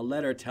 a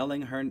letter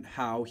telling her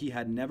how he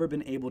had never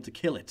been able to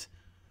kill it,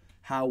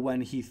 how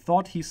when he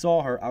thought he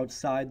saw her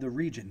outside the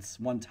Regent's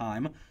one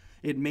time,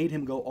 it made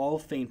him go all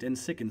faint and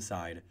sick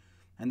inside,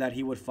 and that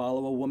he would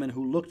follow a woman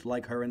who looked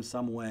like her in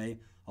some way,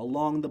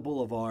 along the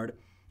boulevard,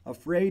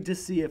 afraid to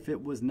see if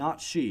it was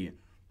not she,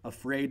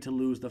 afraid to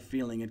lose the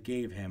feeling it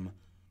gave him.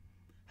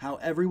 How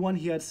everyone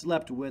he had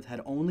slept with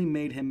had only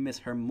made him miss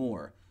her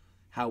more,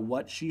 how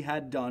what she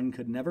had done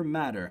could never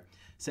matter,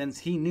 since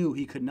he knew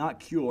he could not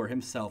cure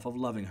himself of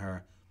loving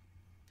her.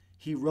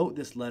 He wrote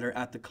this letter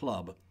at the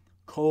club,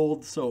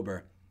 cold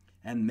sober,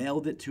 and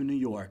mailed it to New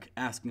York,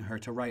 asking her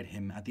to write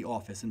him at the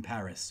office in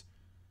Paris.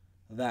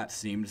 That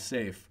seemed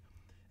safe.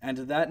 And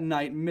that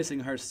night,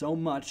 missing her so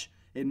much,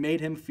 it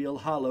made him feel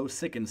hollow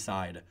sick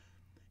inside.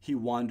 He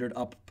wandered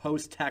up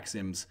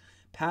post-Taxims,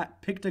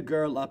 picked a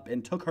girl up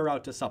and took her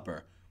out to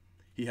supper.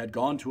 He had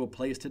gone to a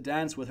place to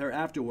dance with her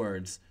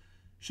afterwards.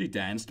 She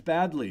danced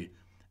badly,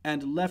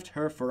 and left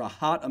her for a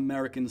hot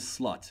American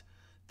slut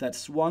that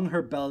swung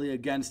her belly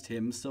against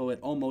him so it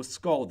almost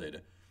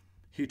scalded.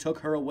 He took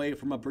her away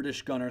from a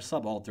British gunner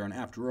subaltern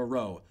after a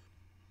row.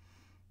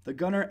 The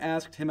gunner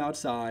asked him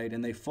outside,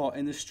 and they fought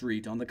in the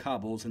street on the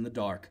cobbles in the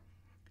dark.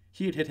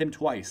 He had hit him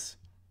twice,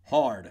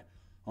 hard,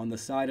 on the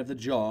side of the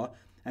jaw,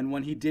 and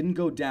when he didn't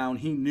go down,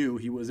 he knew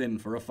he was in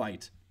for a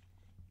fight.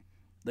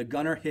 The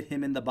gunner hit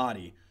him in the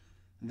body,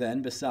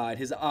 then beside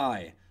his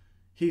eye.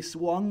 He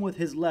swung with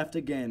his left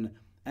again,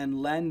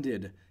 and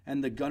landed,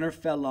 and the gunner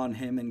fell on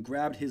him and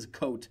grabbed his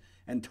coat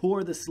and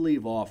tore the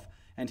sleeve off,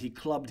 and he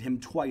clubbed him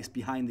twice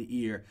behind the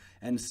ear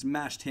and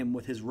smashed him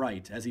with his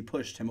right as he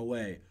pushed him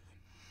away.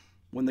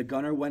 When the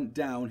gunner went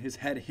down, his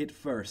head hit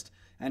first,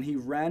 and he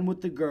ran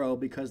with the girl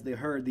because they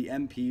heard the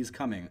MPs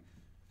coming.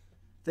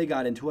 They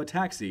got into a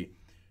taxi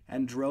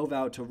and drove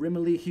out to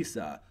Rimili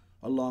Hissa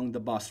along the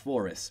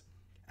Bosphorus,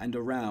 and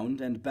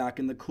around and back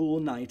in the cool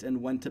night,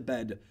 and went to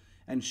bed,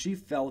 and she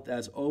felt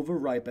as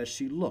overripe as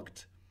she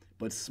looked,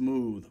 but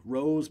smooth,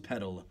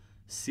 rose-petal,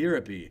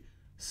 syrupy,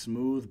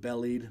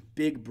 smooth-bellied,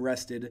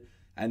 big-breasted,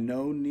 and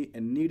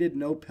needed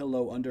no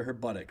pillow under her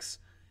buttocks,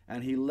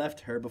 and he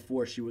left her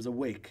before she was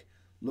awake,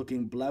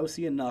 looking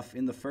blousy enough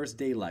in the first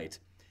daylight,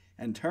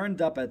 and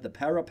turned up at the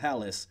Para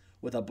Palace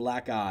with a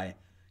black eye,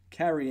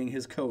 carrying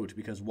his coat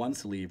because one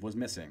sleeve was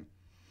missing.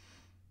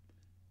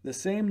 The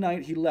same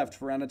night he left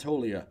for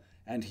Anatolia,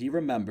 and he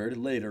remembered,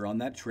 later on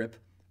that trip,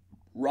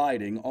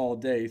 riding all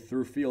day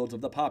through fields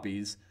of the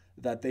poppies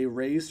that they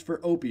raised for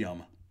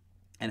opium,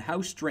 and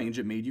how strange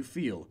it made you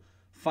feel,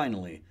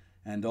 finally,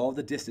 and all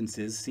the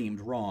distances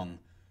seemed wrong,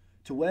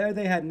 to where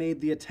they had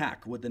made the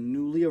attack with the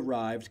newly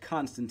arrived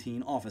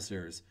Constantine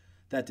officers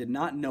that did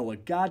not know a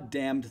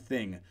goddamned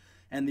thing,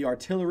 and the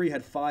artillery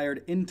had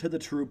fired into the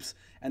troops,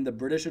 and the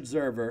British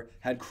observer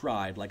had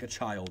cried like a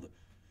child.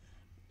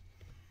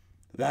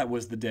 That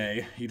was the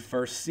day he'd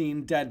first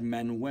seen dead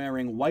men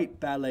wearing white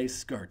ballet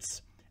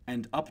skirts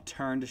and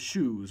upturned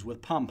shoes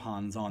with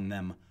pompons on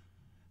them.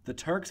 The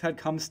Turks had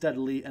come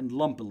steadily and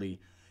lumpily,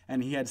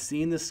 and he had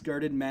seen the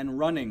skirted men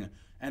running,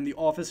 and the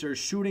officers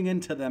shooting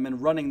into them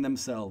and running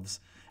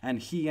themselves, and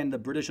he and the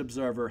British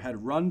observer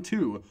had run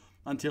too,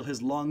 until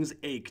his lungs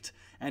ached,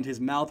 and his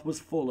mouth was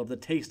full of the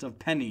taste of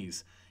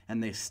pennies,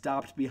 and they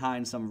stopped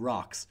behind some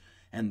rocks,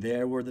 and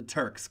there were the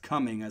Turks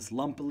coming as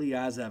lumpily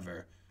as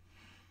ever.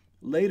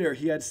 Later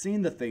he had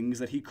seen the things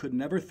that he could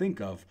never think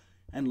of,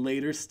 and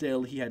later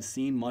still he had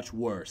seen much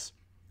worse.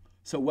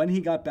 So when he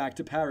got back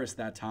to Paris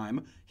that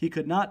time, he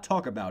could not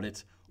talk about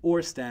it,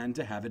 or stand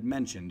to have it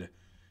mentioned.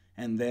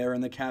 And there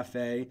in the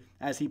cafe,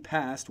 as he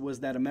passed, was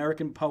that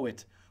American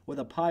poet, with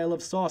a pile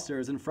of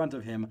saucers in front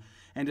of him,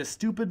 and a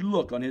stupid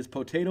look on his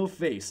potato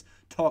face,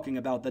 talking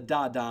about the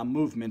Dada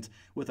movement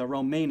with a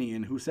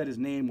Romanian who said his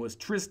name was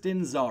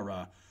Tristan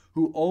Zara,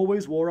 who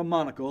always wore a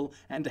monocle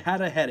and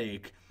had a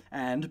headache,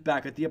 and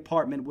back at the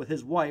apartment with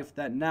his wife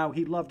that now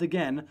he loved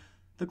again,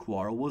 the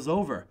quarrel was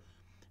over.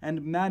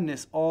 And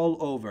madness all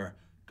over,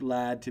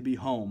 glad to be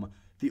home,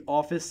 the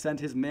office sent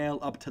his mail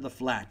up to the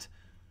flat.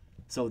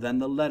 So then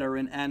the letter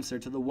in answer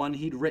to the one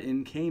he'd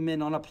written came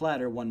in on a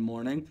platter one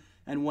morning,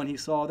 and when he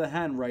saw the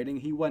handwriting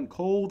he went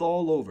cold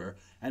all over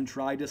and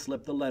tried to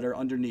slip the letter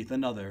underneath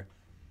another.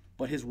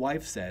 But his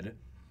wife said,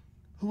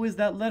 "Who is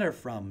that letter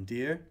from,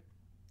 dear?"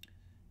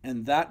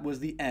 And that was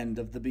the end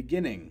of the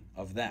beginning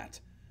of that.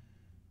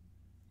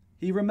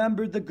 He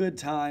remembered the good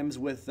times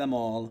with them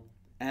all,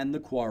 and the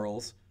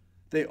quarrels.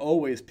 They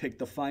always picked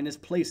the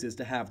finest places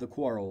to have the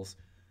quarrels.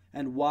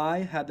 And why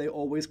had they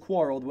always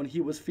quarreled when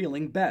he was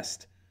feeling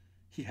best?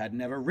 He had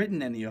never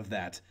written any of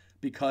that,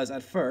 because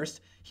at first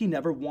he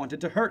never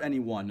wanted to hurt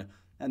anyone,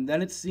 and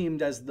then it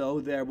seemed as though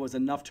there was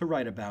enough to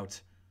write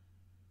about.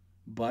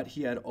 But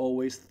he had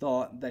always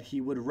thought that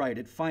he would write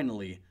it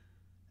finally.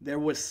 There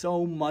was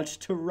so much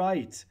to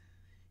write.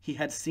 He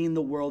had seen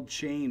the world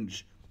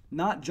change,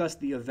 not just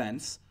the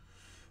events,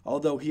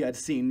 although he had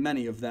seen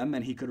many of them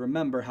and he could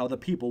remember how the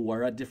people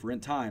were at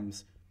different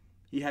times.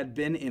 He had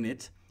been in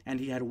it, and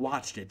he had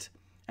watched it,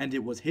 and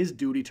it was his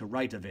duty to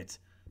write of it,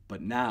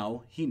 but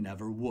now he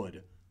never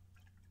would.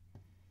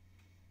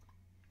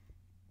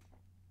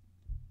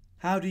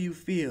 "How do you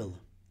feel?"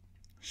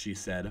 she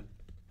said.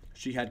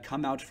 She had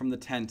come out from the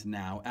tent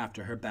now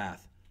after her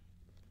bath.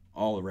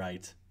 "All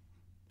right."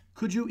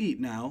 "Could you eat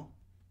now?"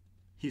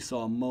 He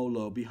saw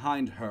Molo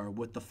behind her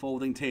with the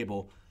folding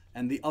table,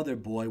 and the other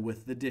boy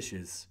with the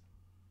dishes.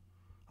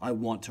 "I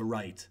want to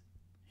write,"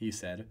 he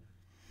said.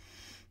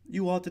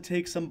 "You ought to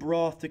take some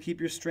broth to keep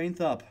your strength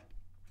up."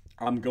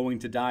 "I'm going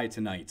to die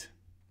tonight,"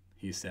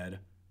 he said.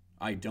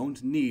 "I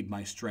don't need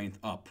my strength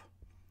up."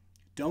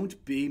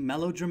 "Don't be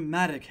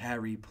melodramatic,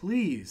 Harry,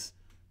 please,"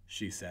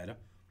 she said.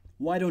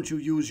 "Why don't you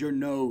use your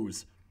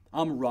nose?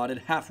 I'm rotted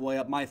halfway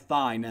up my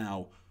thigh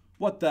now.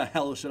 What the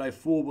hell should I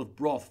fool with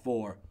broth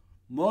for?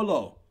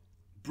 Molo,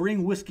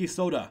 bring whiskey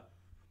soda."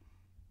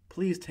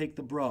 "Please take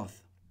the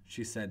broth,"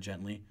 she said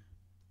gently.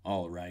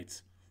 "All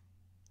right."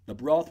 The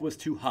broth was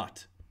too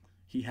hot.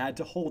 He had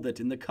to hold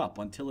it in the cup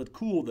until it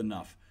cooled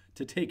enough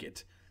to take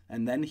it,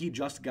 and then he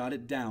just got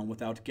it down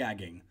without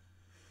gagging.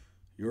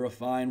 "You're a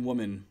fine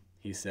woman,"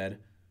 he said.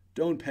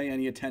 "Don't pay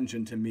any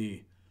attention to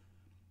me."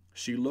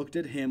 She looked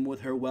at him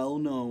with her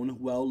well-known,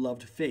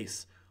 well-loved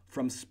face,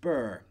 from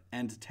spur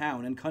and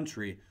town and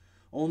country,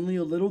 only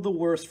a little the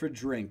worse for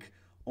drink,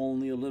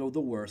 only a little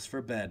the worse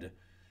for bed.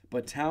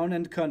 But town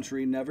and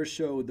country never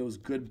showed those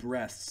good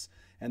breasts,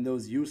 and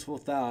those useful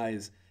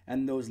thighs,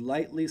 and those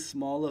lightly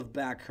small of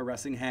back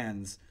caressing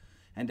hands,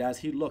 and as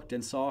he looked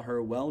and saw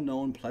her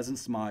well-known pleasant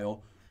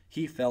smile,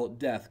 he felt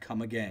death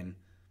come again.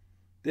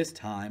 This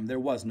time there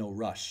was no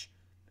rush.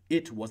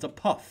 It was a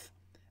puff,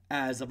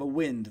 as of a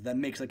wind that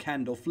makes a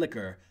candle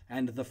flicker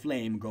and the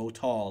flame go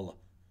tall.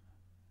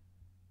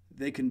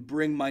 They can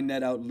bring my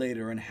net out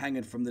later and hang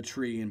it from the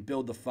tree and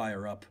build the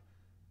fire up.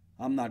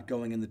 I'm not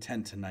going in the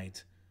tent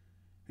tonight.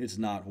 It's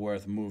not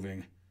worth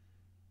moving.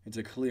 It's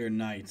a clear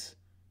night.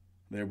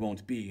 There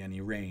won't be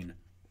any rain.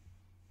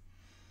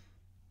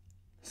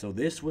 So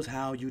this was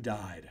how you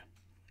died,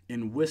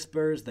 in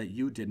whispers that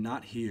you did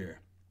not hear.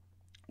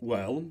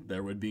 Well,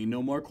 there would be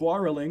no more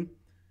quarreling.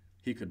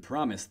 He could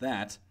promise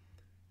that.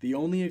 The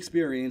only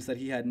experience that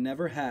he had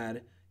never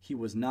had, he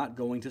was not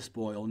going to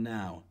spoil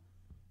now.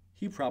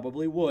 He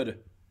probably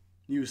would.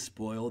 You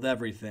spoiled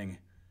everything.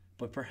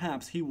 But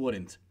perhaps he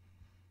wouldn't.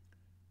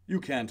 You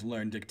can't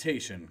learn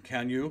dictation,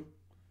 can you?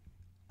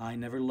 I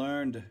never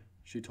learned,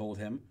 she told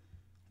him.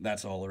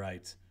 That's all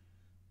right.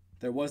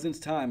 There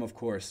wasn't time, of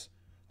course,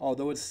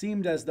 although it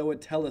seemed as though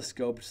it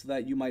telescoped so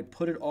that you might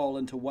put it all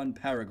into one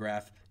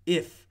paragraph,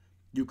 if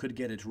you could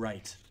get it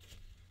right.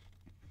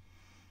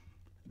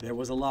 There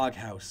was a log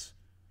house,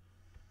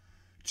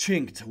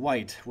 chinked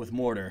white with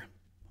mortar,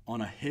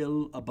 on a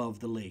hill above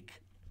the lake.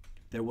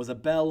 There was a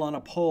bell on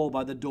a pole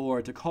by the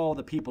door to call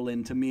the people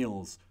in to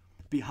meals.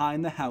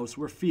 Behind the house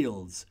were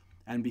fields,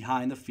 and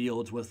behind the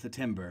fields was the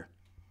timber.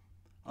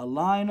 A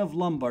line of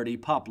Lombardy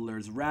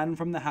poplars ran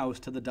from the house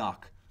to the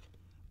dock.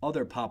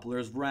 Other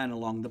poplars ran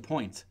along the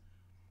point.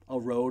 A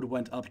road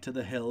went up to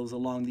the hills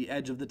along the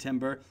edge of the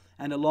timber,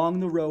 and along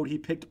the road he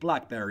picked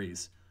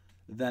blackberries.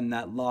 Then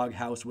that log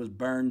house was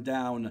burned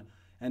down,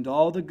 and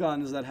all the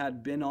guns that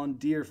had been on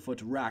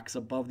deerfoot racks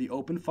above the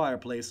open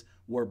fireplace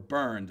were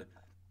burned,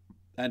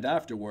 and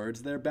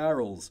afterwards their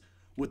barrels,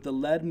 with the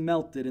lead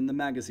melted in the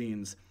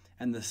magazines,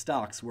 and the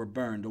stocks were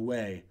burned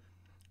away,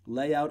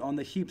 lay out on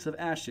the heaps of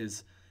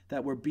ashes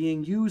that were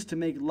being used to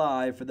make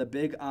lye for the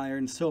big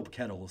iron soap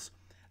kettles,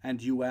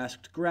 and you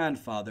asked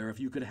grandfather if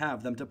you could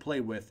have them to play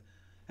with,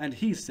 and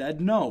he said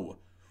no.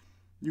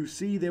 You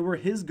see, they were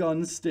his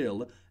guns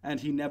still, and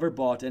he never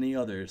bought any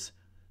others,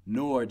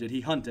 nor did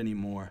he hunt any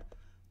more.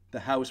 The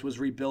house was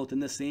rebuilt in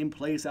the same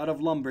place out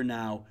of lumber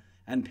now,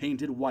 and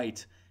painted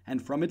white,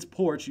 and from its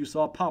porch you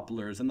saw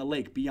poplars and the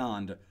lake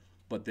beyond,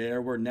 but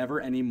there were never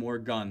any more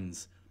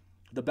guns.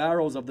 The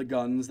barrels of the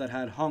guns that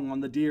had hung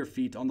on the deer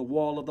feet on the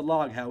wall of the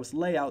log house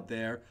lay out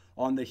there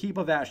on the heap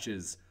of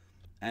ashes,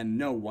 and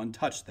no one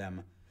touched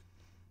them.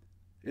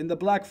 In the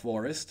Black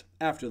Forest,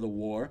 after the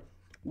war,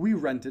 we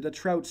rented a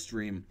trout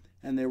stream,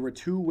 and there were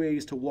 2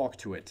 ways to walk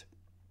to it.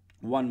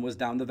 One was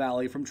down the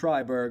valley from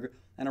Triberg,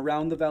 and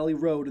around the valley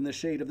road in the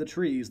shade of the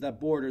trees that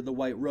bordered the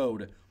white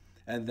road,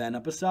 and then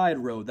up a side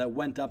road that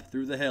went up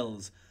through the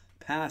hills,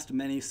 past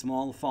many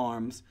small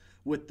farms,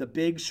 with the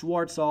big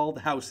Schwarzwald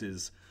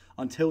houses,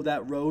 until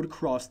that road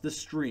crossed the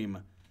stream.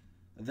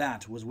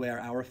 That was where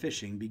our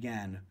fishing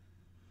began.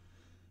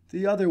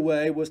 The other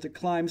way was to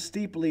climb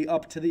steeply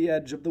up to the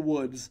edge of the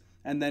woods,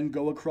 and then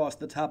go across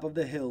the top of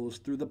the hills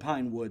through the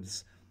pine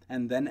woods,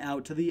 and then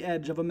out to the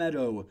edge of a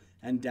meadow,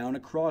 and down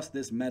across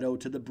this meadow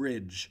to the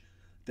bridge.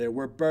 There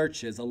were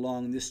birches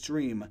along the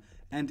stream,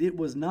 and it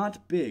was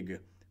not big,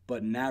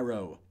 but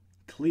narrow,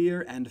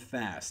 clear and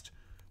fast,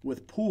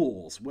 with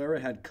pools where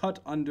it had cut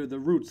under the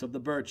roots of the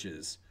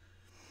birches.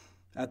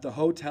 At the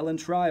hotel in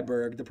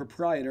Triberg, the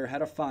proprietor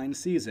had a fine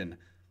season.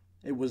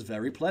 It was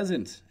very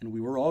pleasant, and we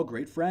were all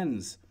great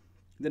friends.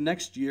 The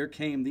next year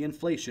came the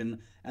inflation,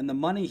 and the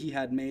money he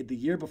had made the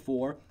year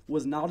before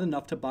was not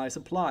enough to buy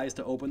supplies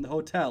to open the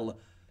hotel,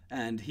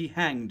 and he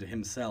hanged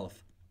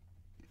himself.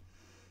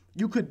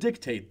 You could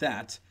dictate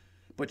that,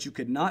 but you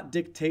could not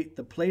dictate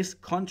the place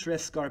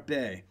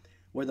Contrescarpe,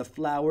 where the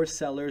flower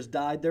sellers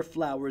dyed their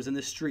flowers in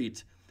the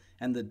street,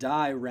 and the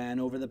dye ran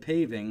over the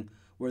paving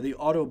where the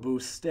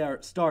Audiobook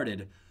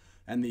started,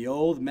 and the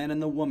old men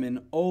and the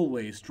women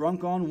always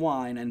drunk on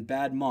wine and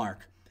bad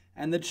mark,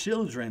 and the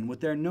children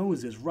with their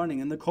noses running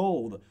in the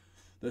cold,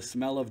 the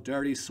smell of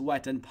dirty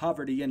sweat and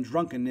poverty and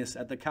drunkenness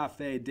at the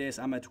Café des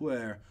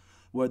Amateurs,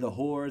 where the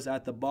whores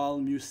at the Bal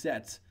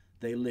Musette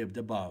they lived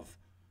above.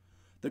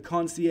 The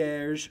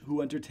concierge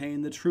who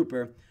entertained the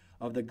trooper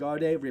of the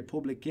Garde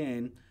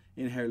Républicaine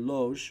in her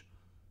loge,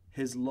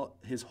 his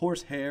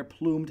horsehair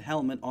plumed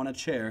helmet on a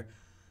chair,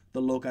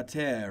 the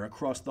locataire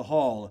across the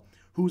hall,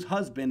 whose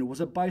husband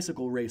was a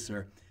bicycle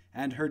racer,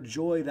 and her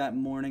joy that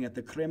morning at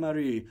the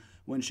Crémerie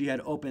when she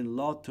had opened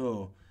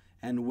L'Auto,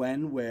 and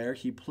where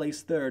he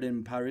placed third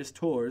in Paris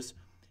Tours,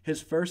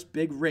 his first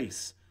big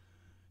race.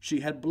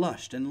 She had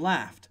blushed and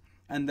laughed,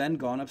 and then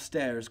gone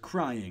upstairs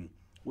crying,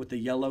 with the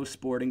yellow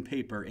sporting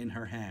paper in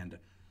her hand.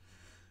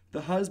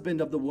 The husband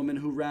of the woman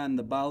who ran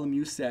the Bal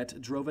Musette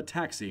drove a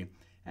taxi,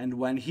 and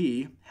when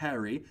he,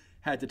 Harry,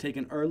 had to take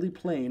an early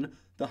plane,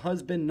 the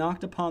husband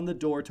knocked upon the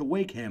door to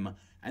wake him,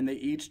 and they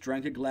each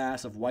drank a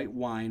glass of white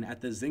wine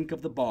at the zinc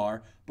of the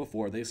bar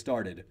before they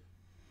started.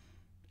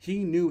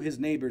 He knew his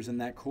neighbors in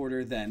that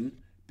quarter then,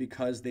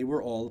 because they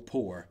were all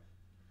poor.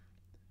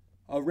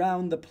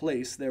 Around the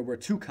place there were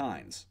 2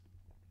 kinds,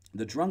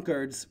 the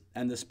drunkards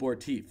and the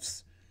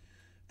sportifs.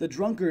 The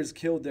drunkards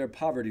killed their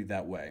poverty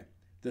that way.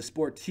 The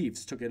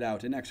sportifs took it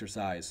out in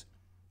exercise.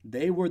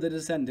 They were the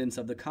descendants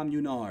of the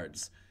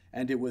communards,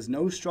 and it was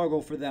no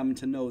struggle for them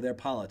to know their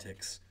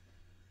politics.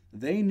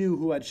 They knew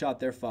who had shot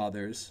their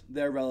fathers,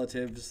 their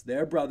relatives,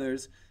 their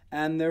brothers,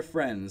 and their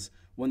friends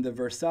when the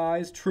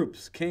Versailles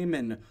troops came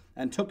in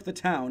and took the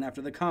town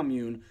after the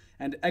Commune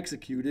and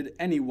executed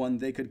anyone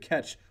they could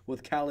catch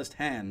with calloused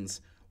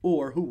hands,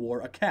 or who wore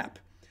a cap,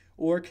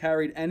 or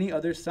carried any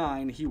other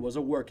sign he was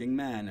a working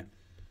man.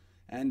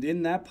 And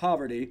in that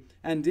poverty,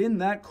 and in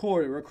that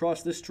quarter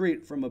across the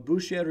street from a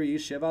boucherie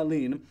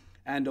chevaline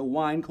and a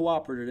wine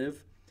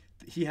cooperative,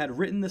 he had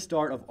written the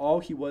start of all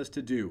he was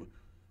to do.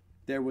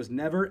 There was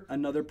never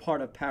another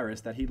part of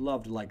Paris that he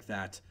loved like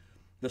that.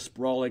 The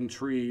sprawling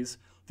trees,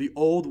 the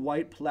old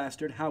white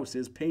plastered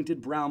houses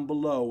painted brown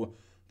below,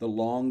 the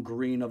long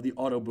green of the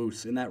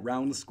Audiobook in that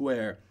round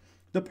square,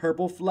 the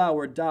purple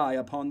flower dye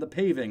upon the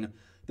paving,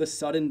 the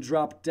sudden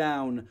drop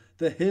down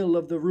the hill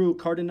of the Rue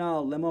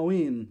Cardinal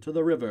Lemoine to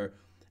the river,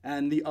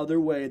 and the other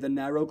way the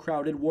narrow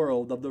crowded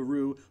world of the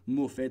Rue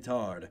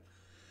Mouffetard,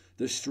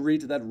 the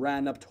street that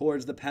ran up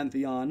towards the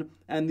Pantheon,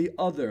 and the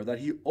other that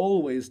he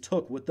always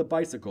took with the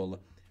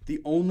bicycle, the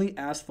only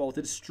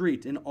asphalted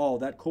street in all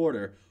that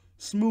quarter,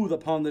 smooth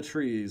upon the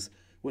trees,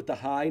 with the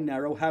high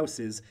narrow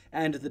houses,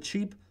 and the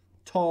cheap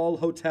tall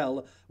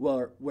hotel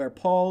where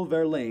Paul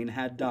Verlaine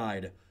had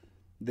died.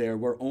 There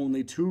were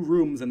only 2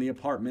 rooms in the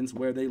apartments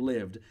where they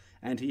lived,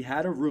 and he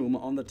had a room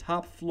on the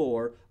top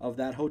floor of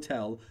that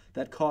hotel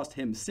that cost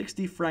him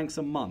 60 francs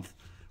a month,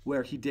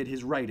 where he did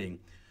his writing,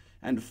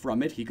 and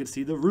from it he could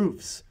see the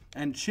roofs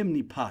and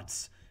chimney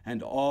pots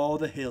and all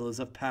the hills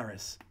of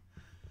Paris.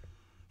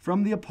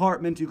 From the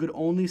apartment you could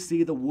only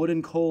see the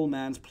wooden coal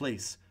man's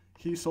place.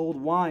 He sold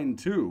wine,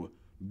 too.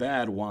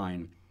 Bad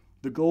wine.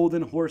 The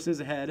golden horse's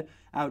head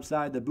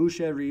outside the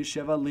boucherie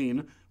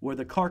chevaline, where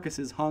the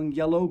carcasses hung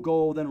yellow,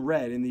 gold, and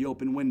red in the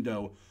open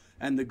window,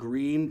 and the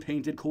green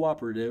painted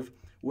cooperative,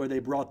 where they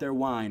brought their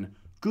wine,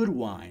 good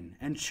wine,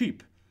 and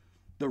cheap.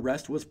 The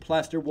rest was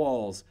plaster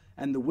walls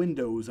and the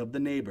windows of the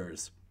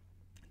neighbors.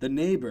 The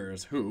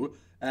neighbors who,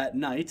 at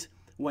night,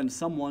 when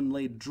someone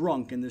lay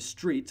drunk in the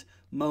street,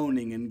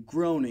 moaning and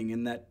groaning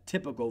in that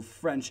typical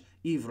French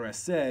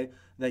ivresse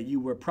that you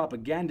were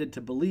propaganded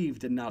to believe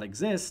did not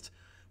exist,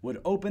 would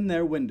open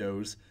their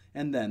windows,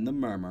 and then the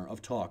murmur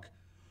of talk.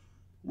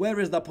 "Where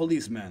is the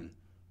policeman?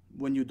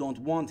 When you don't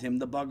want him,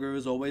 the bugger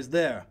is always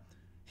there.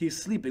 He's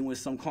sleeping with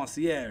some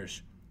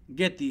concierge.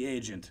 Get the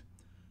agent."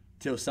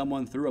 Till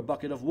someone threw a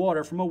bucket of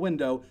water from a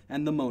window,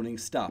 and the moaning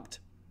stopped.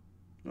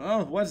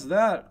 "Oh, what's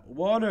that?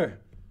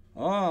 Water?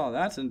 Oh,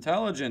 that's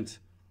intelligent."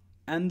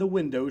 And the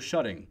window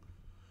shutting.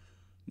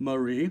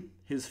 Marie,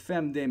 his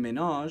femme de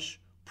ménage,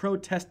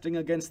 protesting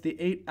against the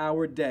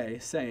 8-hour day,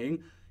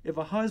 saying, if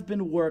a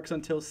husband works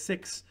until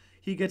 6,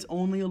 he gets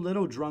only a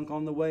little drunk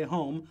on the way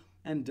home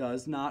and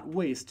does not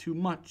waste too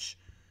much.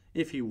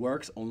 If he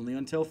works only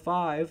until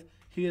 5,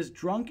 he is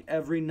drunk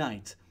every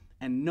night,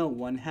 and no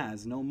one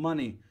has no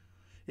money.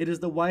 It is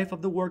the wife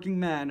of the working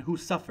man who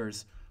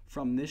suffers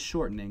from this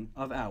shortening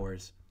of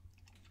hours.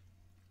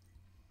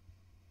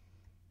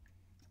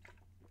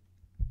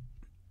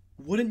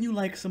 "Wouldn't you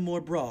like some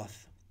more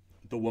broth?"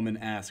 the woman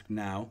asked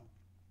now.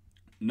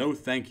 "No,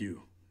 thank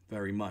you,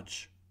 very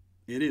much.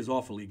 It is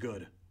awfully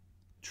good."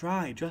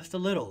 "Try just a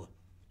little."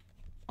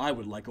 "I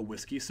would like a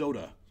whiskey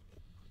soda."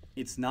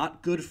 "It's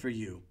not good for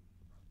you."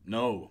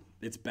 "No,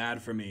 it's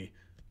bad for me.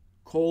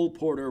 Cole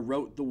Porter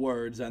wrote the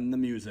words and the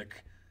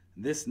music.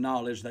 This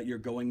knowledge that you're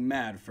going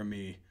mad for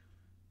me."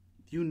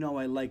 "You know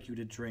I like you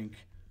to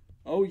drink."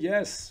 "Oh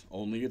yes,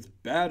 only it's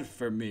bad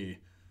for me."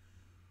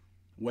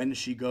 When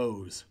she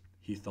goes,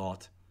 he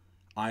thought,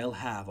 I'll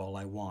have all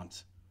I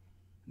want.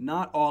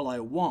 Not all I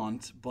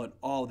want, but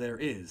all there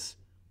is.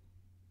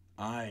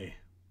 Aye,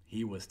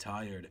 he was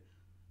tired.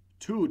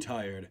 Too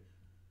tired.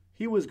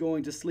 He was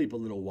going to sleep a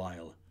little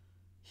while.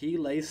 He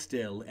lay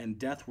still, and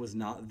death was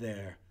not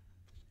there.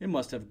 It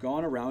must have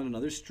gone around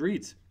another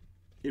street.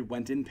 It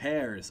went in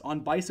pairs, on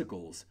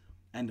bicycles,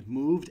 and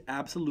moved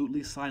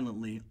absolutely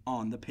silently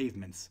on the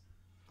pavements.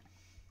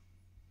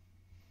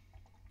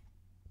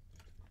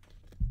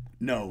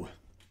 No,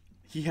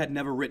 he had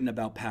never written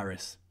about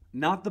Paris.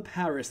 Not the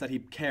Paris that he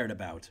cared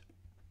about.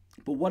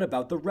 But what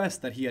about the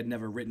rest that he had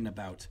never written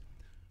about?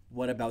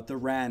 What about the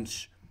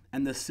ranch,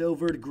 and the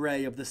silvered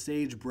gray of the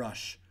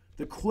sagebrush,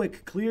 the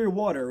quick, clear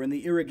water in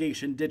the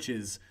irrigation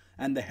ditches,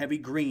 and the heavy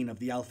green of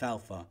the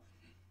alfalfa?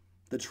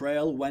 The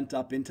trail went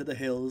up into the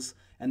hills,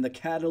 and the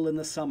cattle in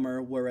the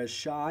summer were as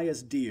shy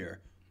as deer.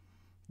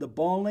 The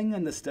bawling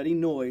and the steady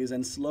noise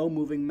and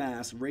slow-moving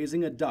mass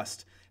raising a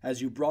dust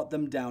as you brought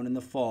them down in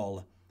the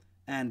fall.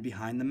 And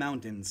behind the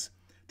mountains,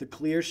 the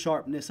clear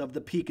sharpness of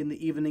the peak in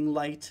the evening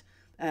light,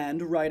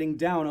 and riding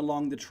down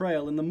along the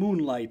trail in the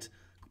moonlight,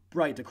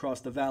 bright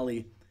across the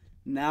valley.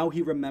 Now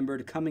he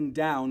remembered coming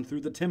down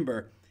through the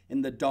timber,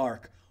 in the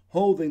dark,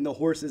 holding the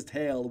horse's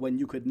tail when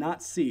you could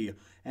not see,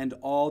 and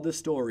all the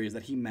stories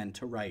that he meant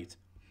to write.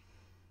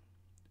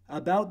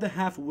 About the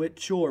half-wit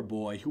chore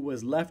boy who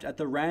was left at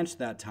the ranch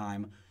that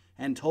time,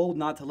 and told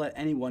not to let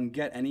anyone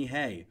get any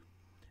hay,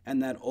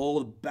 and that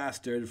old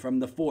bastard from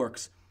the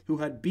Forks, who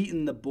had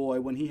beaten the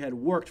boy when he had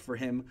worked for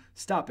him,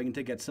 stopping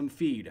to get some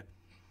feed.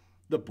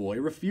 The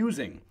boy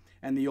refusing,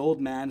 and the old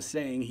man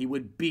saying he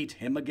would beat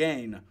him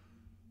again.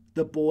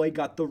 The boy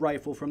got the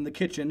rifle from the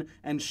kitchen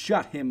and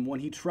shot him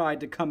when he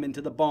tried to come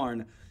into the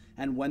barn,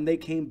 and when they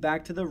came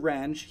back to the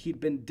ranch, he'd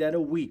been dead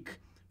a week,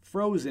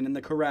 frozen in the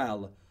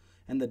corral,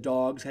 and the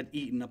dogs had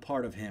eaten a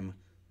part of him.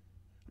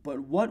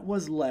 But what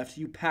was left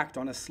you packed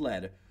on a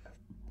sled,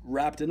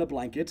 wrapped in a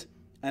blanket,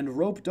 and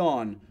roped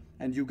on,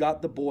 and you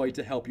got the boy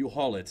to help you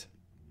haul it.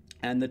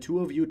 And the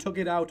two of you took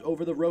it out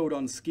over the road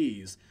on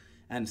skis,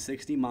 and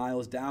 60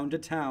 miles down to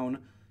town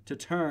to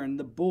turn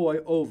the boy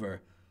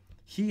over,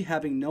 he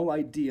having no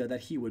idea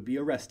that he would be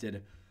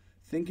arrested,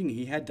 thinking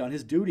he had done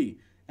his duty,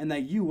 and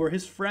that you were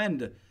his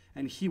friend,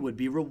 and he would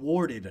be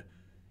rewarded.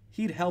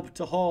 He'd helped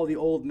to haul the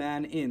old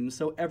man in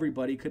so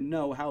everybody could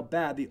know how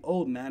bad the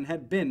old man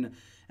had been,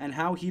 and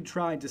how he'd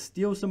tried to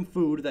steal some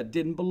food that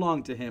didn't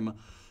belong to him.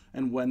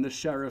 And when the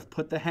sheriff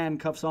put the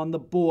handcuffs on the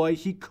boy,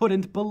 he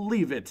couldn't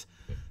believe it.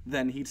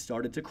 Then he'd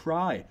started to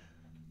cry.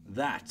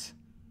 That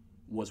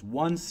was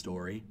one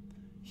story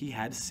he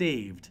had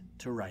saved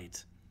to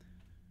write.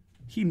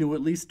 He knew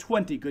at least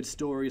 20 good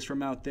stories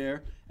from out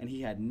there, and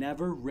he had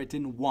never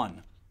written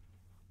one.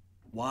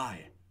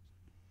 Why?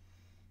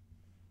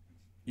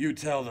 You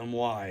tell them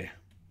why,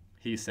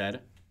 he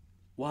said.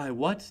 Why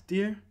what,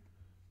 dear?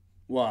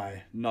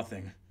 Why,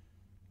 nothing.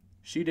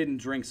 She didn't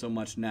drink so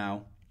much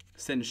now,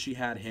 since she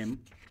had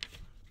him.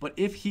 But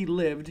if he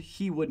lived,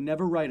 he would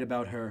never write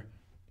about her.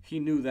 He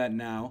knew that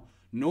now,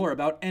 nor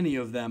about any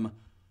of them.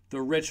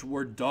 The rich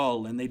were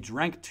dull, and they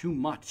drank too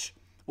much,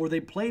 or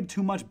they played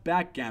too much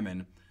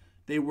backgammon.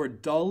 They were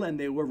dull and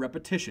they were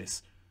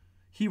repetitious.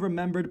 He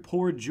remembered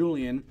poor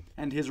Julian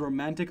and his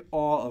romantic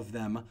awe of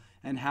them,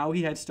 and how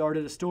he had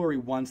started a story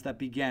once that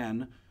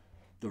began,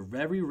 "The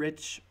very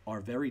rich are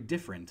very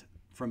different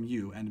from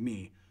you and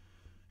me,"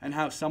 and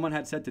how someone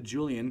had said to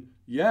Julian,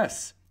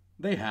 "Yes,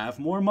 they have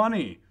more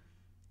money."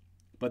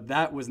 But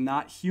that was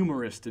not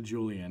humorous to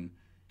Julian.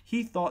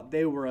 He thought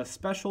they were a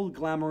special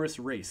glamorous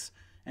race,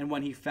 and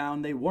when he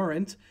found they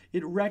weren't,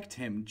 it wrecked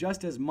him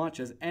just as much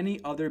as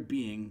any other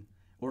being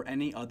or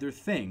any other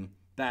thing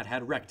that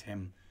had wrecked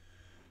him.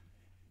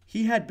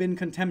 He had been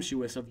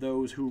contemptuous of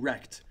those who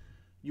wrecked.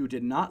 You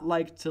did not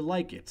like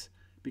it,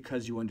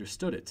 because you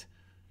understood it.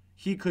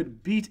 He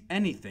could beat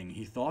anything,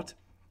 he thought,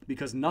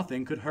 because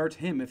nothing could hurt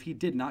him if he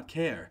did not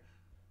care.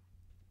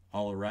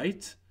 All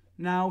right,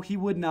 now he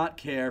would not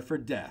care for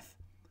death.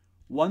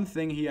 One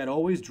thing he had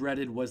always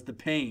dreaded was the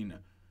pain.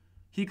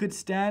 He could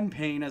stand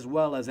pain as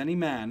well as any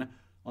man,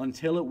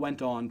 until it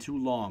went on too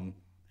long,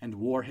 and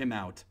wore him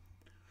out.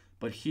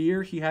 But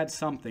here he had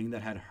something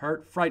that had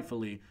hurt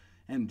frightfully,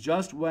 and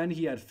just when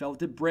he had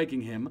felt it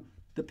breaking him,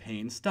 the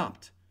pain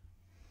stopped.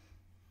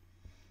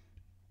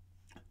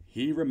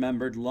 He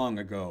remembered long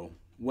ago,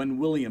 when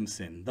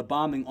Williamson, the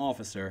bombing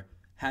officer,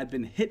 had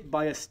been hit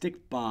by a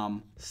stick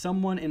bomb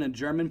someone in a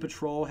German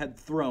patrol had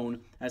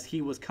thrown as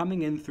he was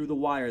coming in through the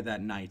wire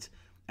that night,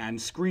 and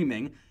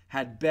screaming,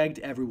 had begged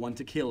everyone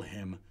to kill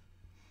him.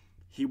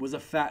 He was a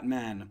fat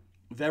man,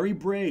 very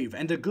brave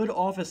and a good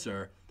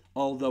officer,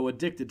 although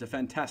addicted to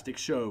fantastic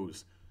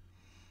shows.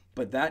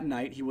 But that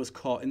night he was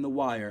caught in the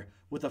wire,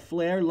 with a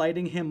flare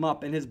lighting him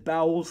up and his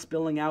bowels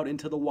spilling out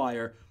into the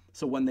wire,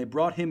 so when they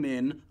brought him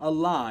in,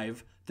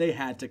 alive, they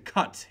had to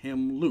cut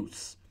him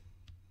loose.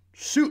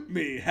 "Shoot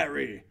me,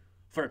 Harry!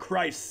 For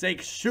Christ's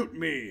sake, shoot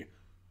me!"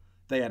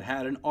 They had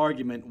had an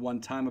argument one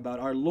time about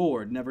our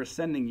Lord never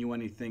sending you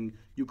anything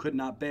you could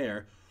not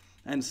bear,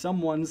 and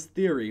someone's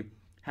theory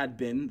had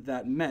been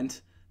that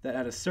meant that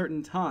at a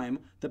certain time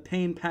the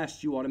pain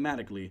passed you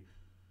automatically.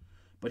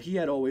 But he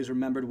had always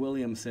remembered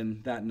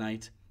Williamson that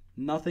night.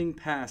 Nothing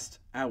passed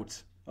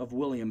out of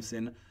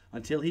Williamson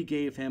until he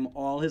gave him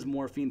all his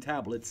morphine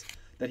tablets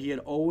that he had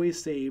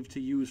always saved to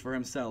use for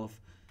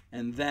himself,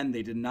 and then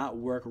they did not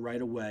work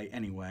right away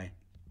anyway.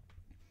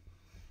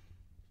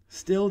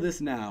 Still, this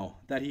now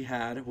that he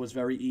had was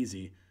very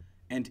easy,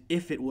 and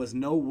if it was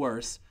no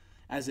worse,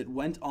 as it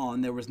went on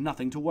there was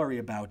nothing to worry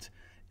about,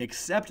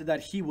 except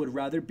that he would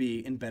rather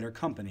be in better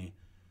company.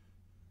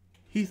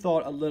 He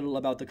thought a little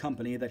about the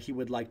company that he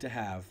would like to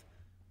have.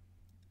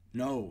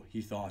 No,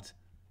 he thought,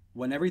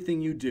 when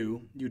everything you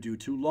do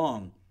too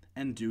long,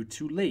 and do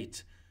too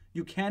late.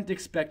 You can't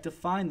expect to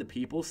find the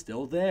people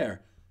still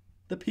there.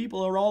 The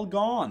people are all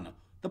gone.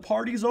 The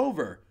party's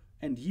over,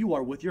 and you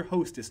are with your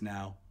hostess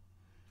now.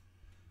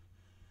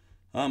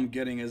 I'm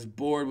getting as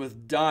bored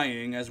with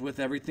dying as with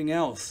everything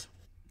else,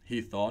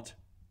 he thought.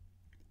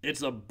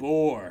 It's a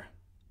bore,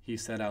 he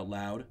said out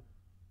loud.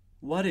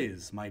 What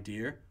is, my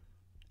dear?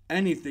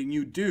 Anything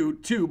you do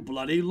too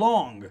bloody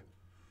long.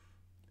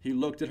 He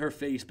looked at her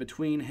face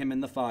between him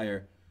and the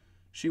fire.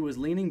 She was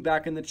leaning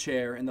back in the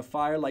chair, and the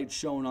firelight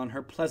shone on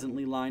her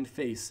pleasantly lined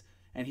face,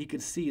 and he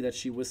could see that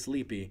she was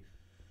sleepy.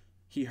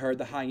 He heard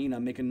the hyena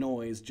make a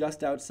noise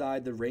just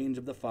outside the range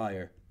of the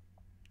fire.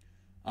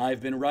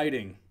 I've been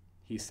writing,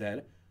 he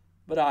said,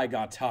 but I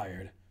got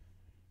tired.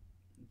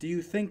 Do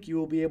you think you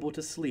will be able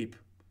to sleep?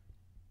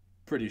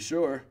 Pretty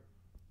sure.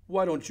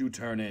 Why don't you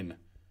turn in?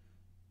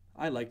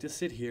 I like to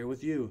sit here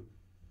with you.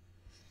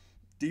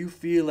 Do you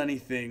feel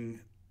anything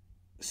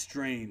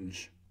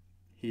strange?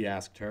 He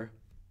asked her.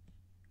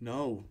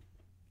 No,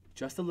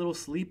 just a little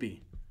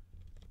sleepy.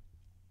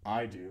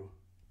 I do,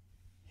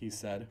 he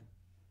said.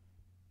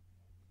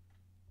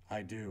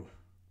 I do.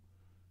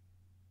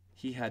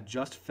 He had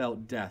just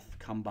felt death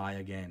come by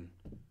again.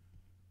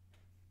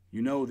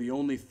 You know, the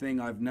only thing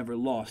I've never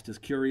lost is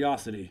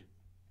curiosity,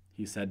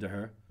 he said to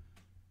her.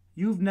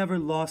 You've never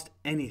lost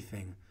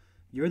anything.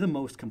 You're the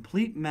most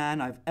complete man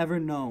I've ever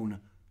known.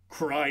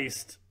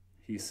 Christ,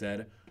 he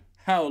said.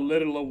 How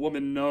little a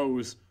woman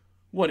knows.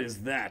 What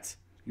is that?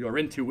 Your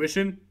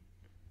intuition?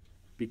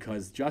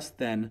 Because just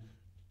then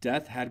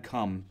death had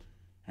come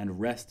and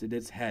rested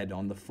its head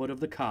on the foot of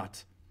the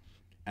cot,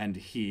 and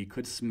he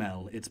could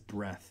smell its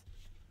breath.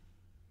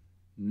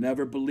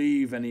 Never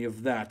believe any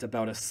of that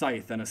about a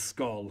scythe and a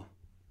skull,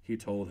 he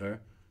told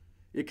her.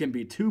 It can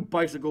be two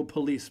bicycle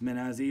policemen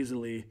as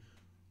easily,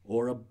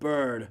 or a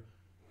bird,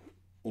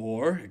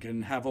 or it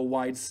can have a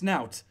wide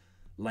snout,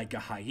 like a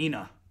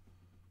hyena.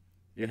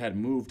 It had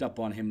moved up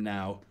on him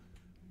now,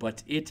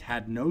 but it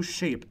had no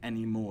shape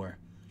anymore.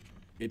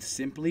 It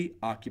simply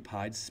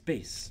occupied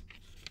space.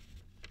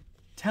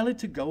 Tell it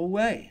to go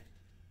away.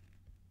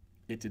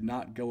 It did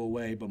not go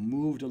away, but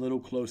moved a little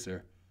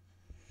closer.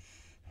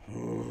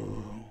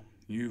 Oh,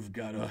 you've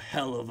got a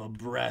hell of a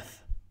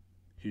breath,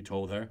 he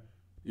told her.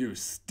 You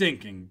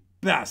stinking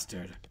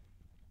bastard.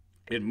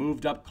 It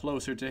moved up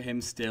closer to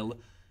him still,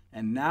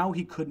 and now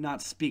he could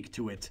not speak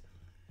to it.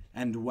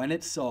 And when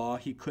it saw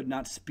he could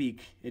not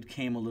speak, it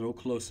came a little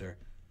closer.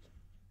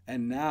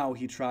 And now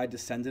he tried to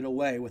send it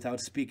away without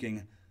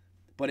speaking,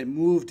 but it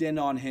moved in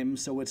on him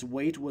so its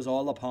weight was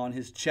all upon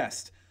his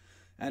chest.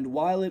 And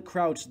while it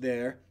crouched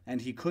there,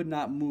 and he could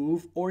not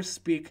move or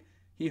speak,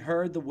 he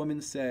heard the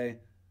woman say,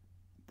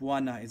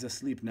 Buana is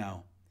asleep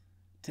now.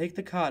 Take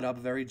the cot up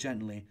very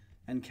gently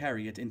and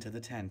carry it into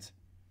the tent.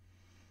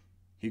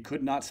 He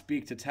could not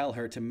speak to tell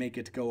her to make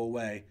it go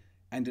away,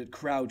 and it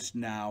crouched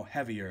now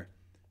heavier,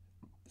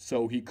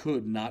 so he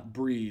could not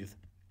breathe.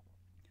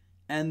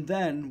 And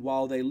then,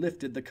 while they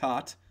lifted the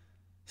cot,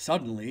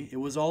 suddenly it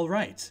was all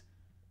right,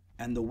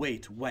 and the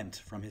weight went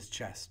from his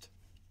chest.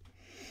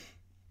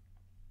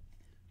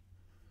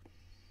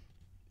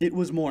 It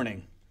was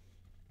morning,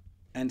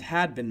 and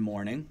had been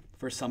morning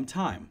for some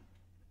time,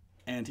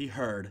 and he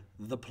heard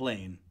the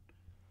plane.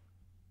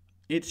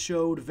 It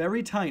showed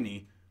very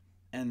tiny,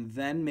 and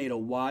then made a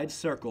wide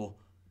circle,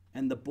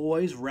 and the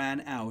boys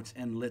ran out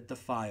and lit the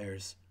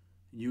fires,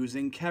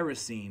 using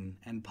kerosene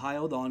and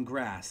piled on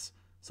grass,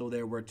 so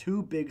there were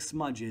two big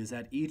smudges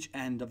at each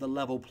end of the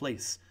level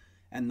place,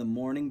 and the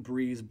morning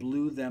breeze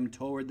blew them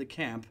toward the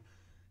camp,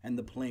 and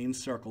the plane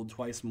circled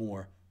twice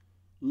more,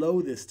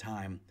 low this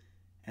time,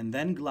 and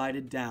then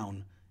glided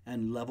down,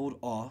 and leveled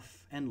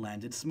off and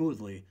landed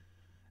smoothly,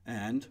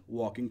 and,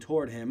 walking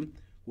toward him,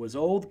 was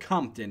old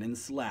Compton in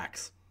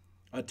slacks,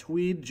 a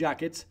tweed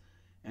jacket,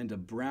 and a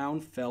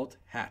brown felt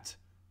hat.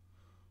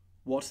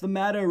 What's the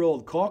matter,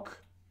 old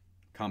cock?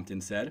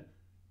 Compton said.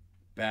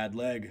 Bad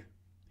leg,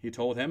 he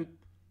told him.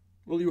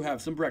 Will you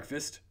have some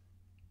breakfast?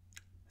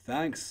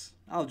 Thanks,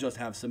 I'll just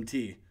have some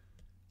tea.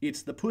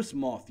 It's the puss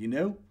moth, you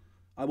know.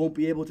 I won't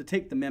be able to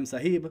take the Mem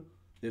Sahib.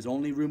 There's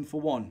only room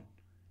for one.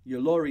 Your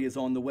lorry is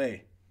on the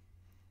way.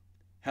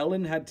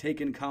 Helen had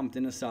taken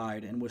Compton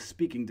aside and was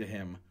speaking to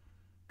him.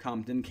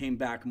 Compton came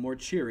back more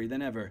cheery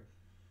than ever.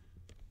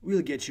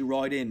 We'll get you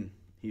right in,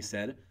 he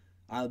said.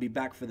 I'll be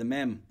back for the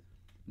Mem.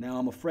 Now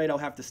I'm afraid I'll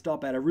have to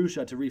stop at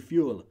Arusha to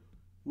refuel.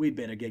 We'd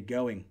better get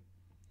going.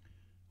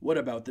 What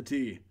about the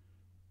tea?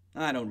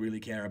 I don't really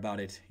care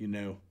about it, you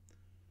know.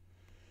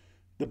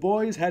 The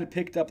boys had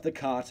picked up the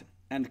cot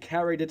and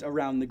carried it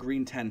around the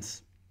green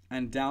tents,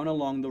 and down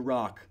along the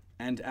rock,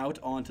 and out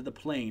onto the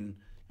plain,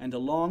 and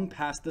along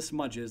past the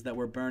smudges that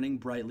were burning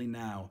brightly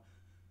now,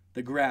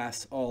 the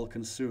grass all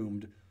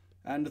consumed,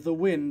 and the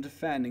wind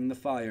fanning the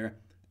fire,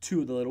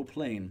 to the little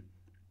plain.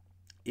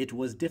 It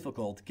was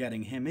difficult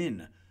getting him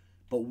in,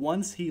 but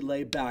once he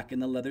lay back in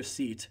the leather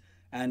seat,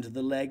 and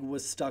the leg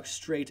was stuck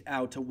straight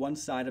out to one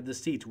side of the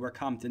seat where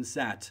Compton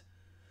sat.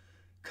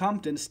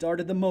 Compton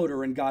started the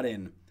motor and got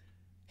in.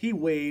 He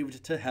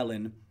waved to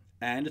Helen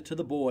and to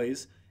the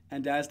boys,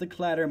 and as the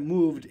clatter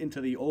moved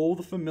into the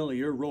old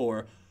familiar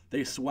roar,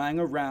 they swang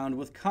around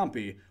with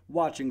Compy,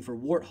 watching for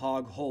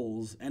warthog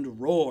holes,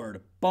 and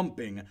roared,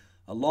 bumping,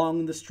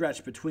 along the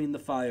stretch between the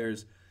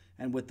fires,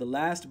 and with the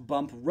last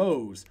bump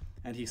rose,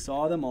 and he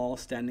saw them all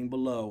standing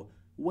below,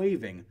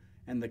 waving,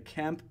 and the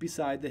camp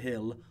beside the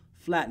hill,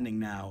 flattening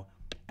now,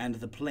 and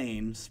the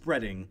plain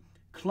spreading,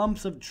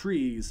 clumps of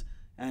trees,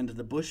 and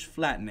the bush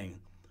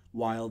flattening,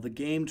 while the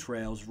game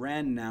trails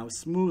ran now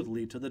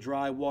smoothly to the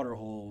dry water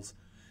holes,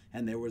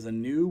 and there was a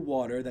new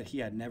water that he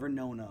had never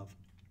known of.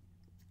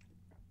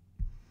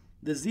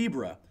 The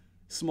zebra,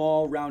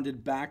 small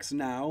rounded backs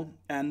now,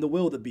 and the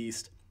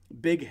wildebeest,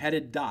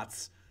 big-headed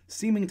dots,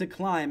 seeming to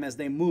climb as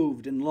they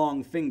moved in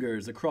long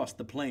fingers across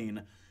the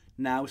plain,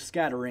 now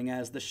scattering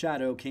as the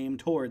shadow came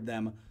toward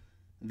them.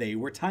 They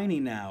were tiny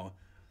now,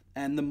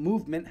 and the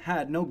movement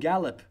had no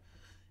gallop.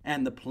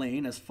 and the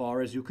plain as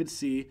far as you could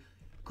see,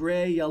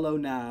 gray-yellow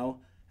now,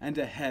 and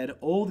ahead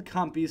old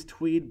Compey's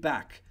tweed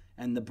back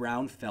and the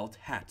brown felt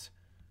hat.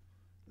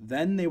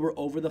 Then they were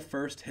over the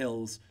first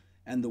hills,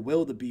 and the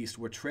wildebeest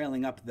were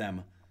trailing up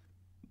them,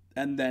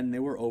 and then they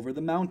were over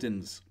the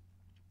mountains,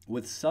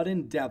 with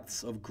sudden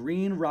depths of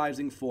green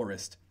rising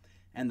forest,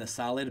 and the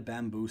solid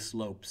bamboo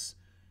slopes,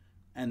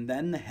 and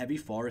then the heavy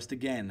forest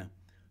again,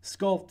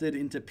 sculpted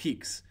into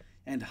peaks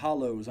and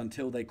hollows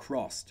until they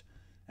crossed,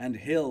 and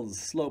hills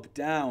sloped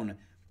down,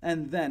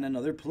 and then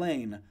another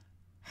plain,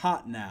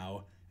 hot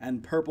now,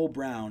 and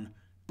purple-brown,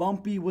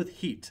 bumpy with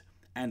heat,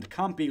 and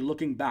Compey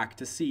looking back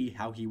to see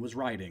how he was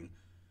riding.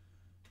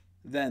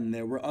 Then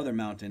there were other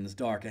mountains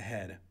dark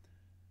ahead.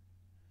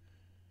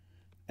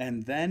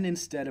 And then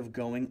instead of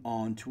going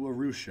on to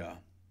Arusha,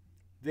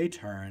 they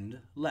turned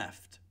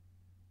left.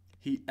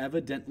 He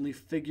evidently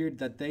figured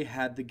that they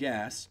had the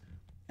gas,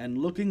 and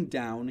looking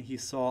down he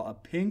saw a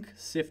pink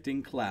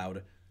sifting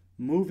cloud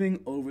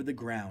moving over the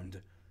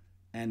ground,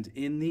 and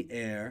in the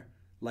air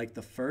like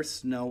the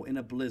first snow in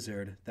a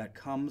blizzard that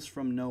comes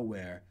from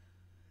nowhere,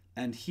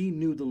 and he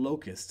knew the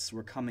locusts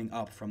were coming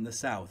up from the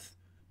south.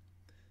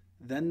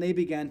 Then they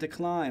began to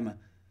climb,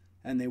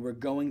 and they were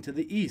going to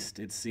the east,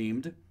 it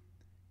seemed,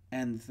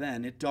 and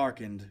then it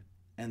darkened,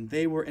 and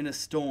they were in a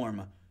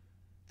storm,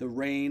 the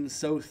rain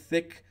so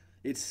thick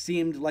it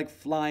seemed like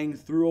flying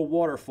through a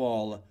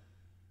waterfall,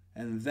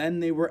 and then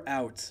they were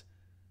out,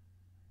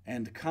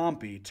 and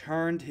Compey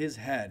turned his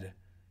head,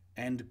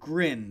 and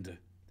grinned,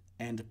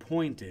 and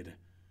pointed,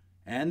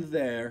 and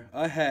there,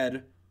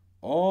 ahead,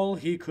 all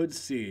he could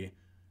see,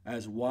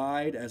 as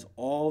wide as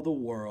all the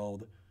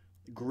world,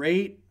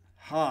 great,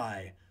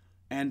 high,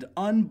 and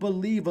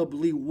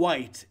unbelievably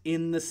white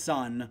in the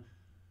sun,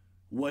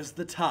 was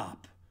the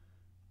top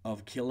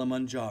of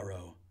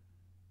Kilimanjaro.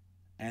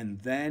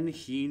 And then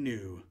he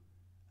knew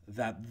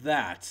that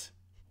that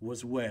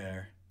was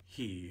where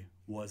he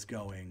was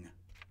going.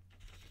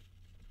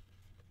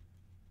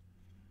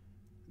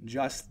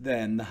 Just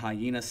then the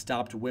hyena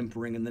stopped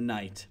whimpering in the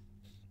night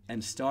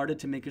and started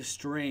to make a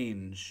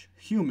strange,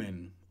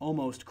 human,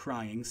 almost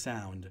crying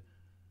sound.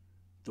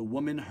 The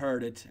woman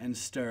heard it and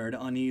stirred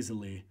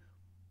uneasily.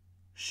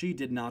 She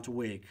did not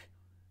wake.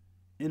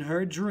 In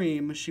her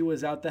dream she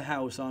was at the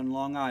house on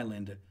Long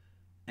Island,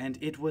 and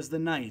it was the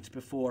night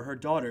before her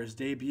daughter's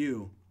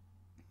debut.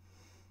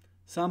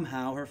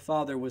 Somehow her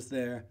father was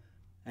there,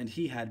 and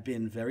he had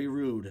been very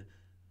rude.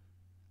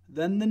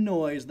 Then the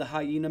noise the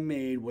hyena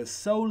made was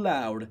so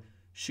loud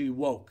she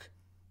woke,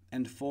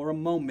 and for a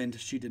moment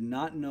she did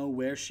not know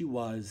where she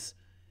was,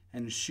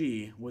 and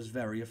she was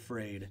very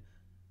afraid.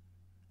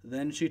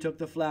 Then she took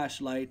the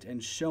flashlight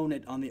and shone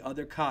it on the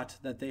other cot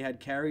that they had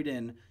carried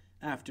in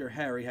after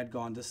Harry had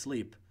gone to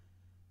sleep.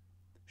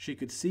 She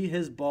could see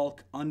his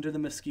bulk under the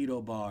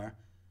mosquito bar,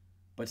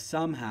 but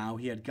somehow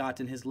he had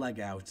gotten his leg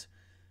out,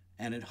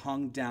 and it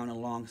hung down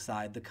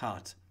alongside the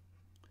cot.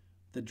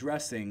 The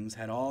dressings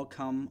had all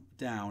come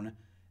down,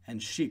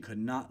 and she could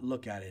not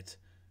look at it.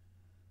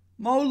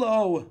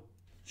 "Molo!"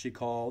 she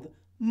called.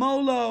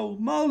 "Molo!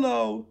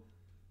 Molo!"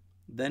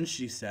 Then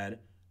she said,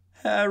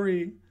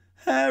 "Harry!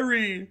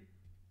 Harry!"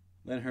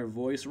 Then her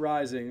voice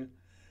rising,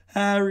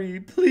 "Harry,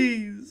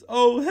 please!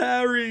 Oh,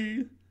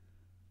 Harry!"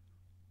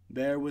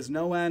 There was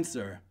no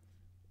answer,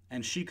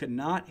 and she could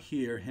not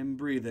hear him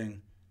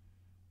breathing.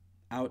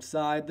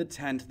 Outside the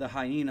tent the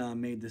hyena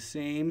made the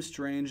same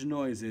strange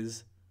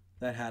noises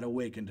that had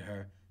awakened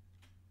her,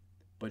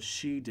 but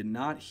she did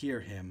not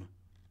hear him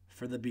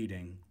for the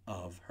beating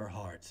of her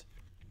heart.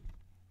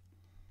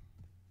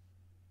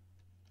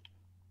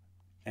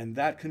 And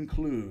that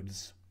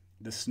concludes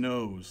The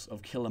Snows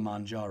of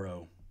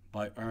Kilimanjaro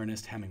by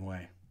Ernest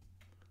Hemingway.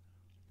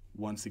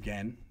 Once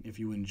again, if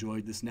you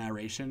enjoyed this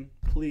narration,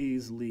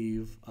 please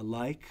leave a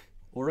like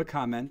or a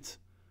comment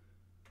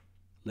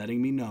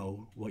letting me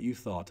know what you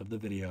thought of the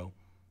video.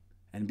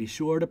 And be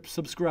sure to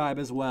subscribe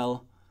as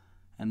well,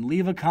 and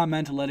leave a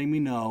comment letting me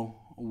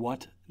know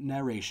what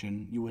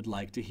narration you would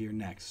like to hear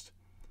next.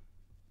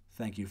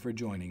 Thank you for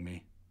joining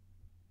me.